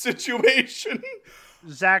in that situation.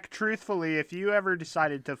 Zach, truthfully, if you ever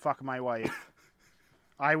decided to fuck my wife,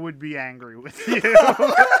 I would be angry with you.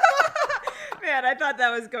 Man, I thought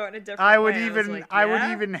that was going a different I would way. I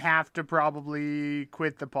would even have to probably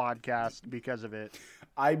quit the podcast because of it.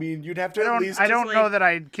 I mean, you'd have to at least... I don't know that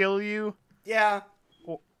I'd kill you. Yeah.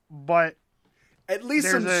 But... At least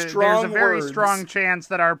some strong There's a very words. strong chance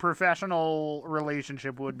that our professional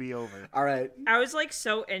relationship would be over. All right. I was like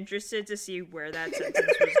so interested to see where that sentence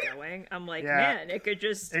was going. I'm like, man, it could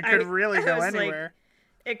just... It could really go anywhere.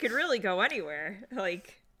 It could really go anywhere.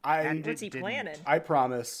 Like, what's he planning? I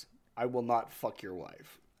promise I will not fuck your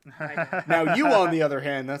wife. Now, you, on the other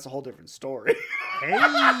hand, that's a whole different story.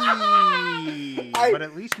 Hey! But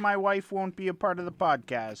at least my wife won't be a part of the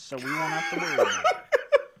podcast, so we won't have to worry about it.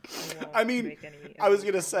 I mean, I was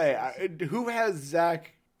going to say, who has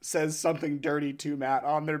Zach says something dirty to Matt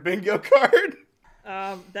on their bingo card?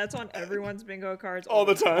 That's on everyone's bingo cards. All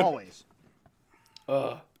the time. Always.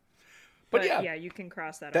 But yeah, you can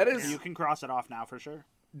cross that off. Now. You can cross it off now for sure.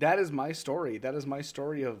 That is my story. That is my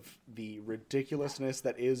story of the ridiculousness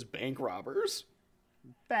that is bank robbers.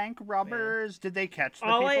 Bank robbers? Did they catch the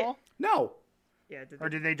people? No. Yeah, or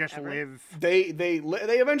did they just live? They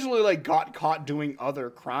eventually like got caught doing other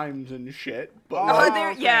crimes and shit. But there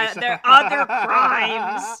are other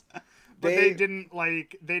crimes. But they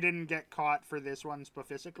didn't get caught for this one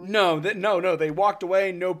specifically. No, they walked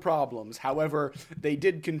away, no problems. However, they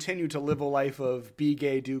did continue to live a life of be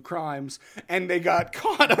gay, do crimes, and they got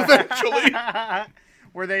caught eventually.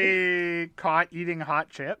 Were they caught eating hot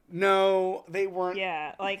chip? No, they weren't.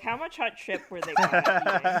 Yeah, like how much hot chip were they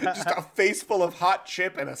caught eating? Just a face full of hot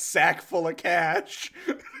chip and a sack full of cash.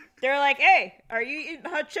 They're like, hey, are you eating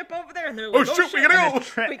hot chip over there? And they're like, oh shit, we gotta go.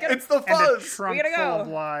 It's the fuzz. We gotta go. Full of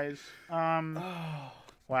lies.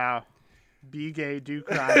 Wow. Be gay, do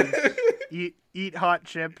crimes. eat hot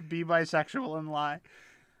chip, be bisexual, and lie.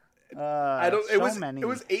 It was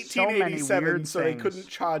 1887, so they couldn't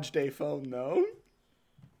charge day phone though.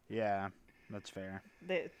 Yeah, that's fair.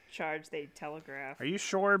 They telegraph. Are you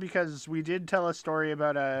sure? Because we did tell a story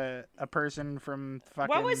about a person from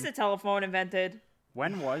fucking... When was the telephone invented?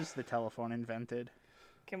 When was the telephone invented?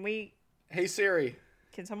 Hey Siri.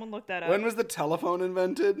 Can someone look that up? When was the telephone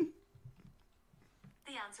invented?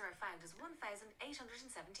 The answer I found is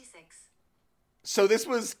 1876. So this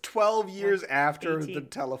was 12 years after the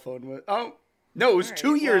telephone was... Oh, no, it was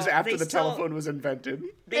 2 years after the telephone was invented.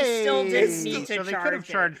 They still didn't need to charge it. So they could have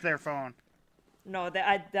charged their phone. No,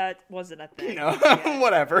 that wasn't a thing. No,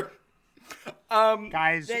 whatever.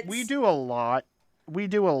 Guys, we do a lot. We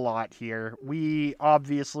do a lot here. We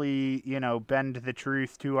obviously, bend the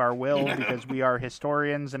truth to our will because we are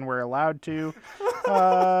historians and we're allowed to.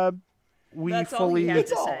 That's all he had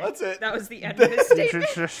to say. That's it. That was the end of his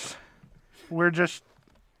statement.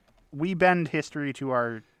 We bend history to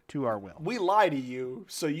our will. We lie to you,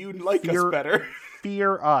 so you like us better.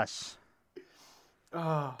 Fear us.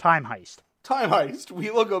 Time heist. Time heist.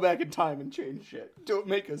 We will go back in time and change shit. Don't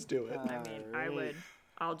make us do it. I mean,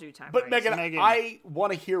 I'll do time heist. But Megan, I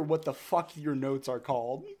want to hear what the fuck your notes are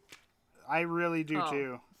called. I really do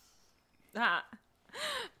too.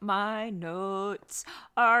 My notes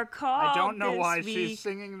are called. I don't know this why week. she's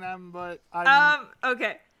singing them, but I'm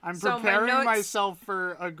Okay. So preparing myself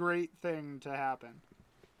for a great thing to happen.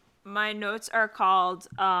 My notes are called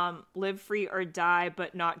 "Live Free or Die,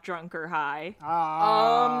 but not drunk or high."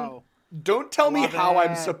 Oh. Don't tell me Love how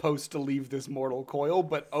I'm it. supposed to leave this mortal coil,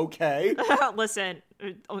 but okay. Listen,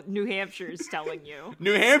 New Hampshire's telling you.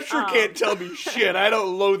 New Hampshire can't tell me shit. I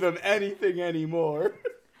don't loan them anything anymore.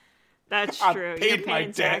 That's I've true. paid You're my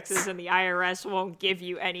paying debts. taxes, and the IRS won't give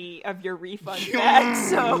you any of your refund back.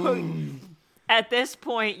 So, at this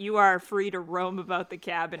point, you are free to roam about the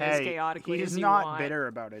cabin as chaotically he's as you not want. bitter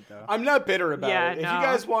about it, though. I'm not bitter about Yeah, it. If no. you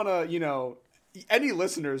guys want to, any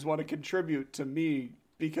listeners want to contribute to me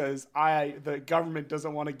because the government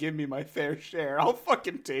doesn't want to give me my fair share, I'll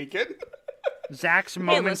fucking take it. Zach's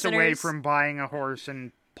moments away listeners. from buying a horse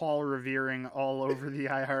and Paul revering all over the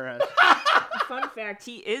IRS. Fun fact: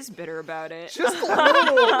 he is bitter about it. Just a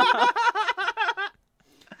little.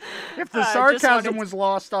 If the just sarcasm wanted- was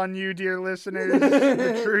lost on you, dear listeners,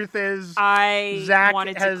 the truth is I Zach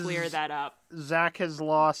wanted has- to clear that up. Zach has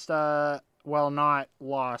lost, not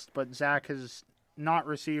lost, but Zach has not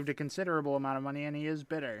received a considerable amount of money, and he is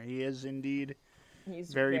bitter. He is indeed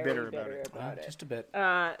He's very bitter about it. Just a bit.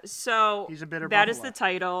 So He's a bitter that is buffalo. the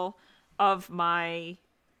title of my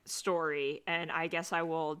story, and I guess I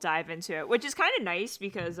will dive into it, which is kind of nice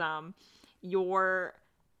because I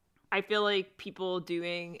feel like people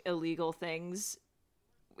doing illegal things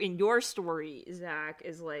in your story, Zach,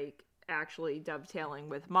 is like actually dovetailing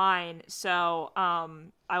with mine. So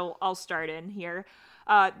I'll start in here.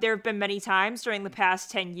 There have been many times during the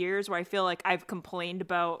past 10 years where I feel like I've complained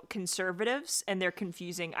about conservatives and their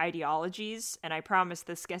confusing ideologies, and I promise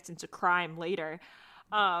this gets into crime later.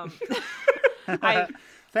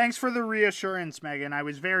 Thanks for the reassurance, Megan. I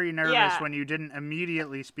was very nervous Yeah. when you didn't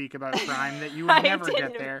immediately speak about crime that you would I never get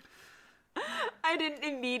didn't. there. I didn't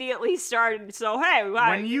immediately start, so hey,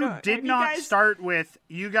 When you did not start with,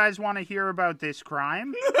 you guys want to hear about this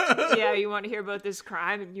crime? Yeah, you want to hear about this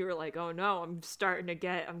crime, and you were like, oh no, I'm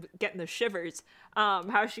getting the shivers.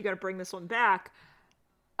 How's she gonna bring this one back?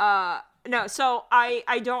 No, so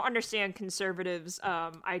I don't understand conservatives'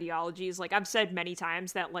 ideologies. Like, I've said many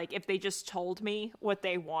times that, like, if they just told me what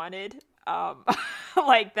they wanted,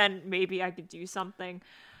 like, then maybe I could do something.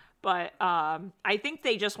 But I think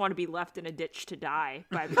they just want to be left in a ditch to die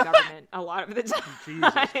by the government a lot of the time.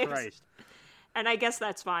 Jesus Christ. And I guess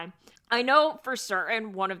that's fine. I know for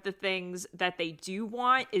certain one of the things that they do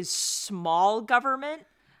want is small government.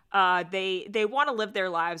 They want to live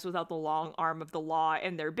their lives without the long arm of the law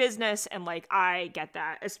in their business, and like I get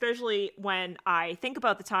that, especially when I think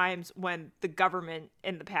about the times when the government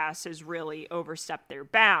in the past has really overstepped their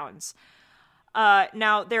bounds.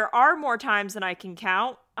 Now there are more times than I can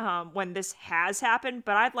count when this has happened,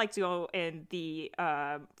 but I'd like to go in the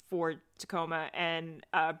Ford Tacoma and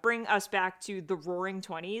bring us back to the Roaring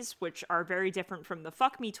 20s, which are very different from the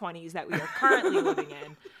Fuck Me 20s that we are currently living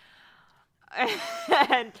in.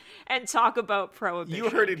 And talk about prohibition. You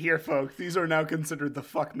heard it here, folks. These are now considered the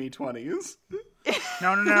fuck me 20s.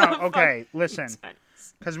 No. Okay, listen.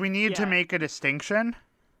 Because we need to Yeah. make a distinction.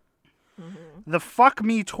 The fuck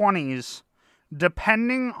me 20s,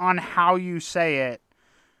 depending on how you say it,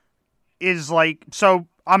 is like... So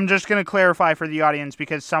I'm just going to clarify for the audience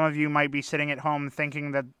because some of you might be sitting at home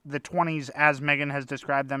thinking that the 20s, as Megan has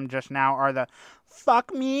described them just now, are the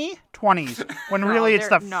fuck me 20s. When really it's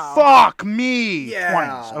the fuck me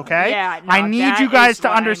 20s, okay? Yeah, no, I need that you guys is to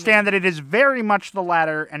what I understand that it is very much the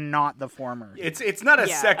latter and not the former. It's not a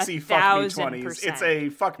Yeah, sexy fuck me 1,000%. 20s. It's a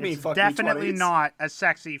fuck me It's fuck definitely me 20s. not a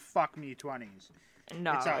sexy fuck me 20s.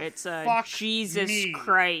 No, It's it's a a fuck Jesus me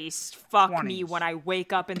Christ, fuck me 20s. when I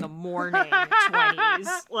wake up in the morning 20s.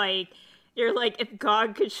 Like, you're like, if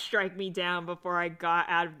God could strike me down before I got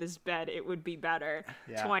out of this bed, it would be better.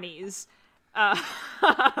 Yeah. 20s.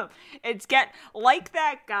 It's like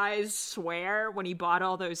that guy's swear when he bought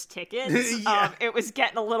all those tickets. Yeah. It was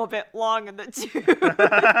getting a little bit long in the tooth.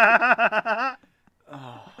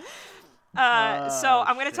 So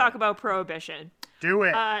I'm going to talk about prohibition. Do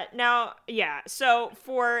it. Now, yeah, so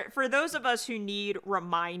for those of us who need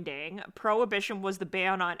reminding, prohibition was the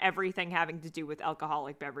ban on everything having to do with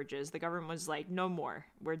alcoholic beverages. The government was like, no more,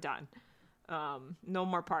 we're done. No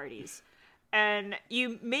more parties. And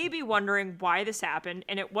you may be wondering why this happened,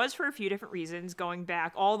 and it was for a few different reasons, going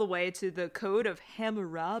back all the way to the Code of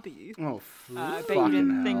Hammurabi. Oh, I bet you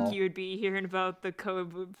didn't think you would be hearing about the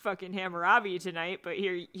Code of fucking Hammurabi tonight, but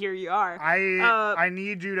here you are. I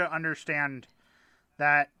need you to understand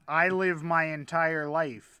that I live my entire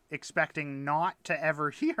life expecting not to ever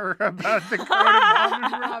hear about the Code of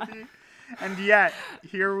Hammurabi. And yet,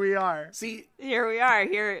 here we are. See, Here we are.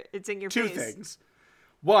 Here, it's in your two face. things.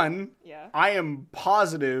 One, Yeah. I am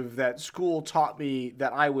positive that school taught me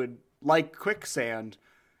that I would, like quicksand,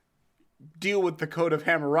 deal with the Code of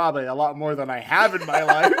Hammurabi a lot more than I have in my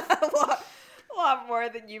life. A lot more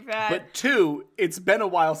than you've had. But two, it's been a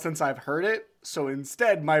while since I've heard it, so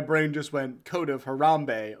instead my brain just went Code of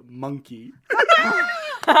Harambe, monkey.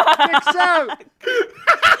 Dicks out.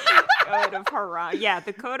 Code of Harambe. Yeah,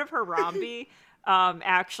 the Code of Harambe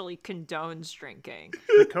actually condones drinking.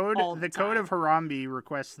 The code time. of Harambe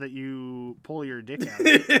requests that you pull your dick out.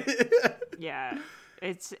 Yeah.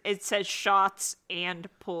 It says shots and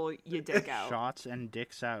pull your dick out. Shots and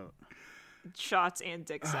dicks out. Shots and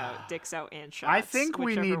dicks out. Dicks out and shots. I think we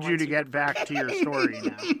whichever need you ones to get back to your story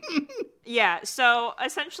now. Yeah, so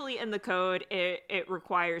essentially in the code, it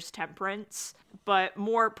requires temperance, but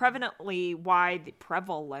more prevalently,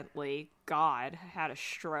 God, had a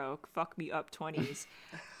stroke, fuck me up 20s.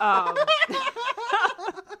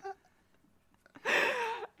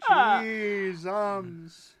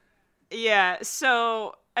 Jeez, Yeah,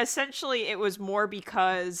 so essentially it was more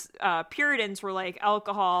because Puritans were like,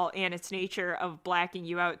 alcohol and its nature of blacking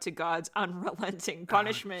you out to God's unrelenting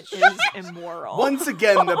punishment is immoral. Once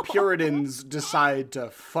again, the Puritans decide to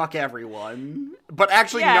fuck everyone, but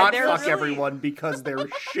actually Yeah, not they're fuck really- everyone because they're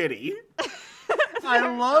shitty.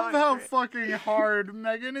 I love how fucking hard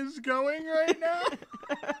Megan is going right now.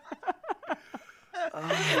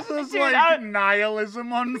 This is Dude, like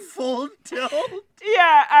nihilism on full tilt.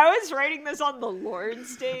 Yeah, I was writing this on the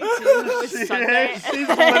Lord's Day too. It was Sunday. She's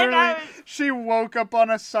And literally, she woke up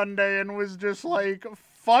on a Sunday and was just like,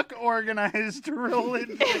 fuck organized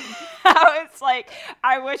religion. I was like,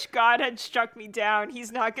 I wish God had struck me down.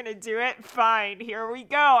 He's not gonna do it. Fine, here we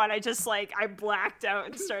go. And I just I blacked out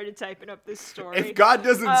and started typing up this story. If God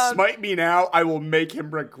doesn't smite me now, I will make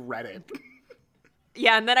him regret it.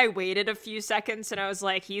 Yeah, and then I waited a few seconds and I was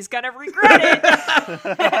like, he's gonna regret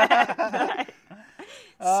it.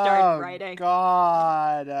 Started writing.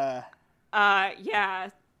 God. Yeah.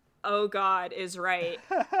 Oh God is right.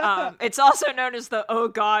 It's also known as the Oh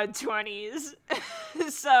God 20s.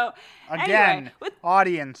 So Again, anyway,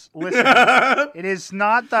 audience, listen. It is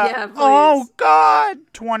not the Yeah, please. oh God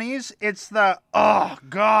 20s. It's the oh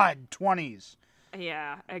God 20s.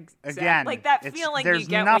 yeah, exactly. Again, Like that it's- feeling you there's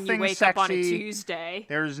get when you nothing wake up on a sexy- Tuesday.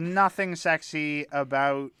 There's nothing sexy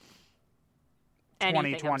about Anything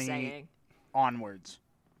I'm 2020 saying. onwards.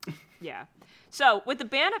 Yeah. So, with the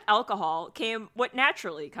ban of alcohol came what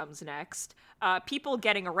naturally comes next, people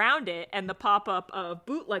getting around it and the pop-up of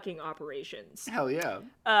bootlegging operations. Hell yeah.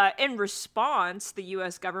 In response, the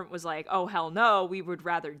U.S. government was like, oh, hell no, we would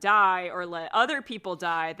rather die or let other people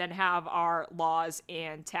die than have our laws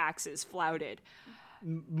and taxes flouted.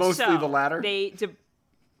 Mostly So, the latter.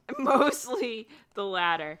 Mostly the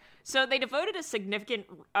latter. So they devoted a significant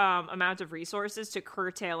amount of resources to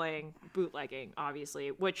curtailing bootlegging, obviously,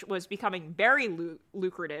 which was becoming very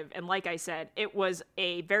lucrative. And like I said, it was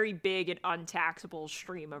a very big and untaxable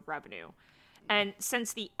stream of revenue. And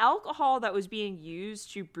since the alcohol that was being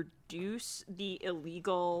used to produce the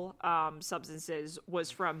illegal substances was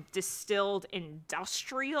from distilled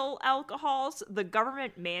industrial alcohols, the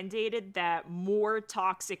government mandated that more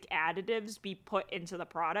toxic additives be put into the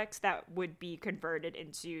products that would be converted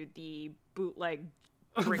into the bootleg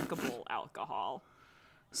drinkable alcohol.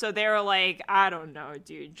 So they were like, I don't know,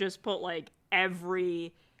 dude, just put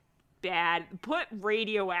put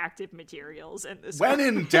radioactive materials in this. When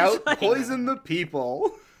in doubt, poison the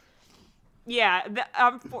people. Yeah,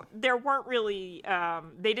 there weren't really,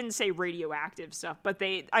 they didn't say radioactive stuff, but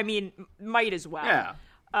might as well.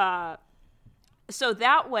 Yeah. So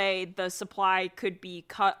that way the supply could be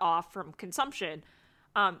cut off from consumption.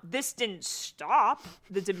 This didn't stop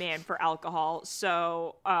the demand for alcohol.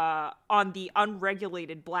 So on the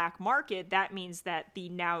unregulated black market, that means that the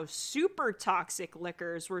now super toxic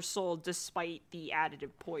liquors were sold despite the additive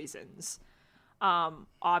poisons.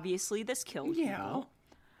 Obviously, this killed people.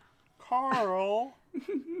 Carl.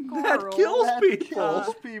 That kills people.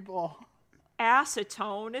 Kills people.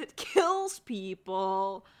 Acetone, it kills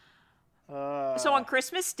people. So on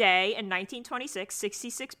Christmas Day in 1926,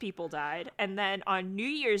 66 people died. And then on New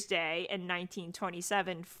Year's Day in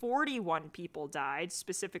 1927, 41 people died,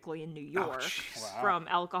 specifically in New York, from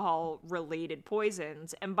alcohol-related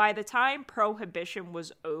poisons. And by the time Prohibition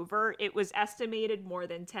was over, it was estimated more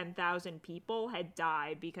than 10,000 people had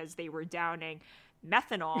died because they were downing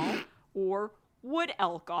methanol or wood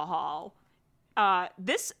alcohol.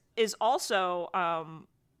 This is also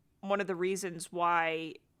one of the reasons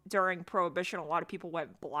why during Prohibition, a lot of people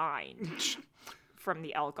went blind. from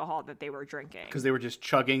the alcohol that they were drinking. Because they were just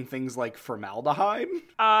chugging things like formaldehyde?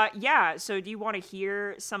 Yeah, so do you want to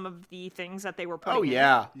hear some of the things that they were putting Oh, in?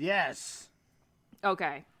 yeah. Yes.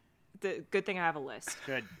 Okay. The good thing I have a list.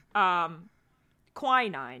 Good.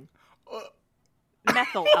 Quinine.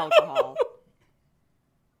 Methyl alcohol.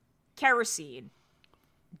 Kerosene.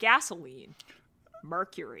 Gasoline.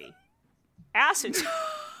 Mercury. Acetone.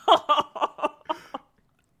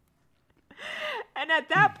 And at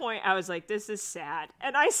that point, I was like, this is sad.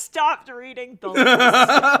 And I stopped reading the list.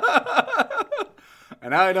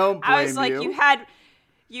 And I don't blame I was like, you.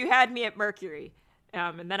 you had me at mercury.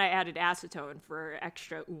 And then I added acetone for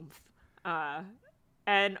extra oomph.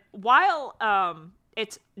 And while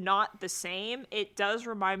it's not the same, it does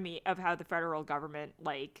remind me of how the federal government,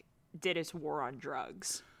 like, did its war on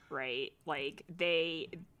drugs, right? Like,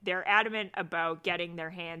 they're adamant about getting their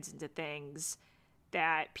hands into things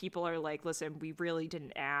that people are like, listen, we really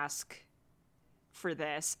didn't ask for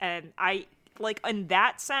this. And I, like, in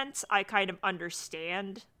that sense, I kind of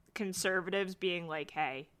understand conservatives being like,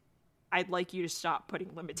 hey, I'd like you to stop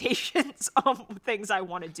putting limitations on things I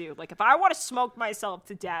want to do. Like, if I want to smoke myself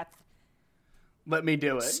to death, let me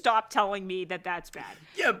do it. Stop telling me that that's bad.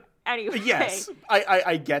 Yeah. Anyway. Yes,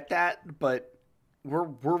 I get that, but we're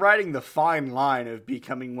riding the fine line of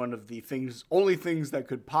becoming one of the only things that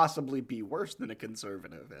could possibly be worse than a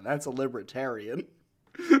conservative, and that's a libertarian.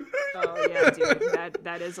 Oh yeah, dude,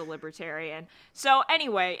 that is a libertarian. So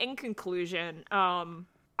anyway, in conclusion,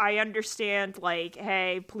 I understand, like,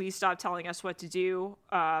 hey, please stop telling us what to do.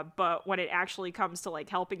 But when it actually comes to, like,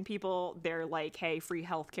 helping people, they're like, hey, free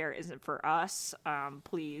healthcare isn't for us.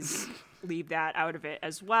 Please leave that out of it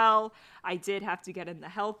as well. I did have to get in the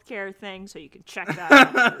healthcare thing, so you can check that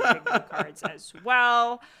out on your bingo cards as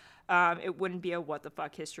well. It wouldn't be a What the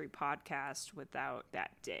Fuck History podcast without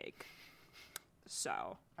that dig.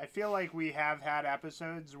 So I feel like we have had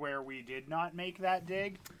episodes where we did not make that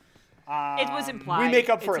dig. It was implied. We make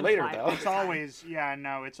up for it later, implied. though. It's always,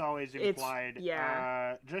 it's always implied.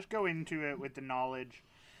 yeah. Just go into it with the knowledge.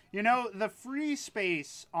 You know, the free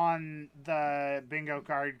space on the bingo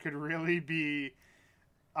card could really be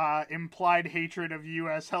implied hatred of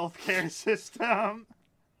U.S. healthcare system.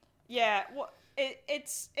 Yeah, well,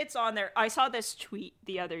 it's on there. I saw this tweet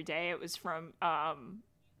the other day. It was from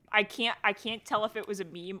I can't tell if it was a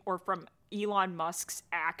meme or from Elon Musk's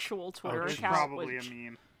actual Twitter It's account. probably a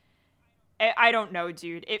meme. I don't know,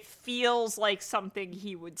 dude. It feels like something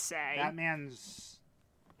he would say. That man's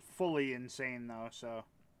fully insane, though. So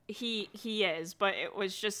He is, but it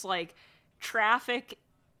was just like traffic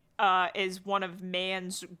is one of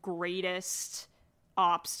man's greatest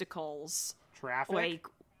obstacles. traffic. Like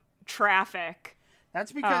traffic.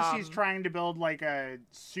 That's because he's trying to build like a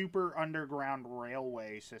super underground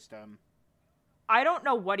railway system. I don't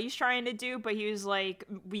know what he's trying to do, but he was like,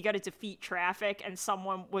 we got to defeat traffic, and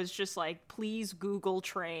someone was just like, please Google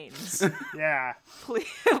trains. Yeah.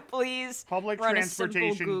 please Public run a simple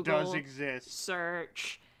transportation Google does exist.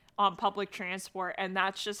 search on public transport, and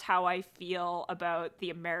that's just how I feel about the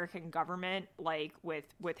American government, like with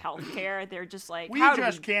healthcare. They're just like, We how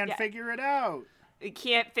just do we, can't figure it out. we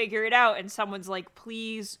can't figure it out, and someone's like,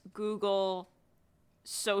 please Google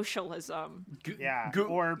socialism. Yeah.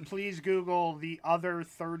 Or please Google the other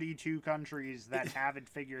 32 countries that haven't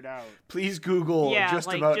figured out. Please Google just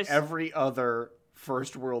like, about every other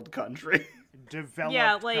first world country.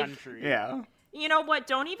 Developed like- country. Yeah. You know what?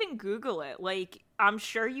 Don't even Google it. Like, I'm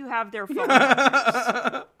sure you have their phone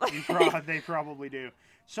numbers. They probably do.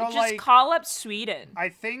 So Just like call up Sweden. I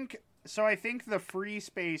think the free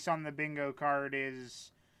space on the bingo card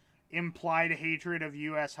is implied hatred of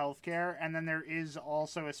U.S. healthcare, and then there is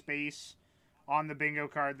also a space on the bingo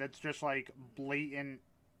card that's just like blatant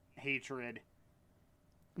hatred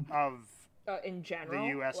of In general, the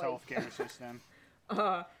U.S. like, healthcare system.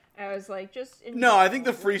 I was like, just in No, I general, think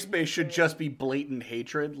the free we're space should good. just be blatant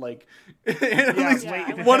hatred. Like, at Yeah, least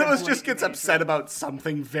blatant- one of us just blatant gets upset about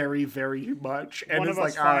something very, very much, and One it's of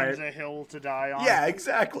us like, all finds right, a hill to die on. yeah,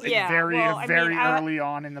 exactly. Yeah. Very well, I mean, early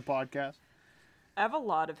on in the podcast. I have a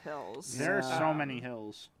lot of hills. There are so many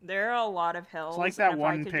hills. There are a lot of hills. It's like and that if I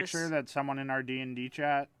one could picture just- that someone in our D&D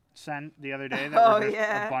chat sent the other day that Oh, were just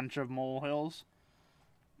yeah. a bunch of molehills.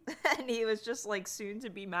 and he was just like soon to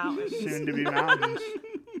be mountains. Soon to be mountains.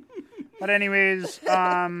 But anyways,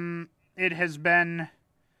 it has been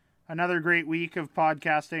another great week of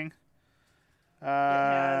podcasting.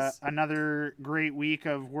 has. Another great week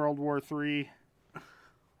of World War III.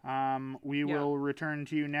 We will return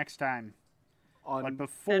to you next time. But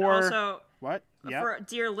before... And also, What? Yeah. for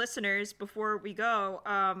dear listeners, before we go,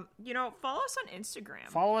 follow us on Instagram.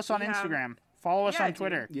 Follow us on We have- Instagram. Follow us Yeah, on dude.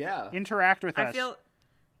 Twitter. Yeah. Interact with us.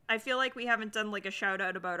 I feel like we haven't done like a shout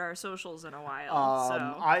out about our socials in a while. So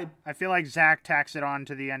I feel like Zach tacks it on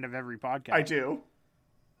to the end of every podcast. I do.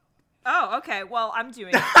 Oh, okay. Well, I'm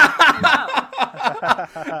doing it. No.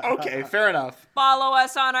 Okay, fair enough. Follow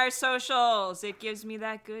us on our socials. It gives me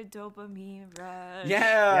that good dopamine rush.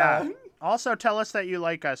 Yeah. Also, tell us that you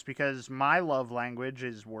like us, because my love language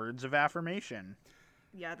is words of affirmation.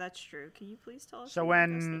 Yeah, that's true. Can you please tell us? So you like us?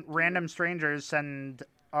 when Thank you. random strangers send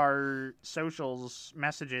our socials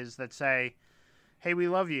messages that say, "Hey, we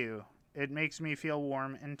love you," it makes me feel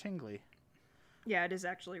warm and tingly. Yeah, it is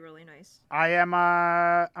actually really nice. I'm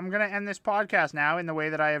going to end this podcast now in the way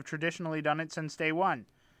that I have traditionally done it since day one.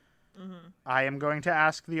 Mm-hmm. I am going to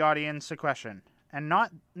ask the audience a question. And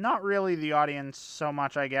not really the audience so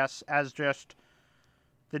much, I guess, as just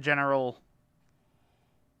the general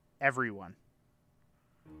everyone.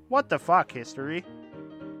 What the fuck, history?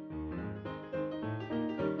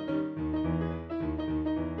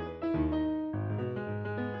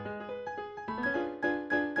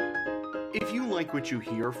 If you like what you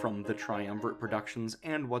hear from the Triumvirate Productions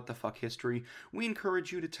and What the Fuck History, we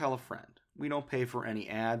encourage you to tell a friend. We don't pay for any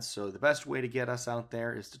ads, so the best way to get us out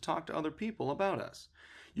there is to talk to other people about us.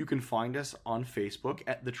 You can find us on Facebook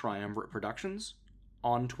at the Triumvirate Productions,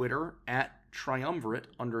 on Twitter at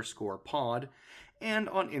Triumvirate_pod, and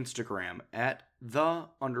on Instagram at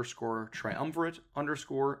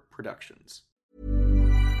 _Triumvirate_Productions.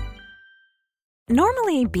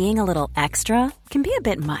 Normally, being a little extra can be a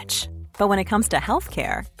bit much. But when it comes to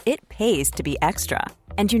healthcare, it pays to be extra.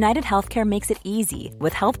 And United Healthcare makes it easy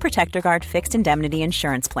with Health Protector Guard fixed indemnity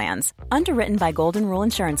insurance plans. Underwritten by Golden Rule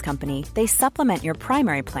Insurance Company, they supplement your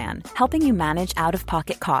primary plan, helping you manage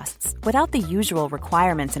out-of-pocket costs without the usual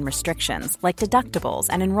requirements and restrictions like deductibles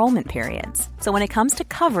and enrollment periods. So when it comes to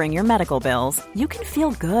covering your medical bills, you can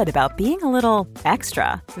feel good about being a little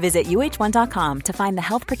extra. Visit UH1.com to find the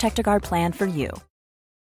Health Protector Guard plan for you.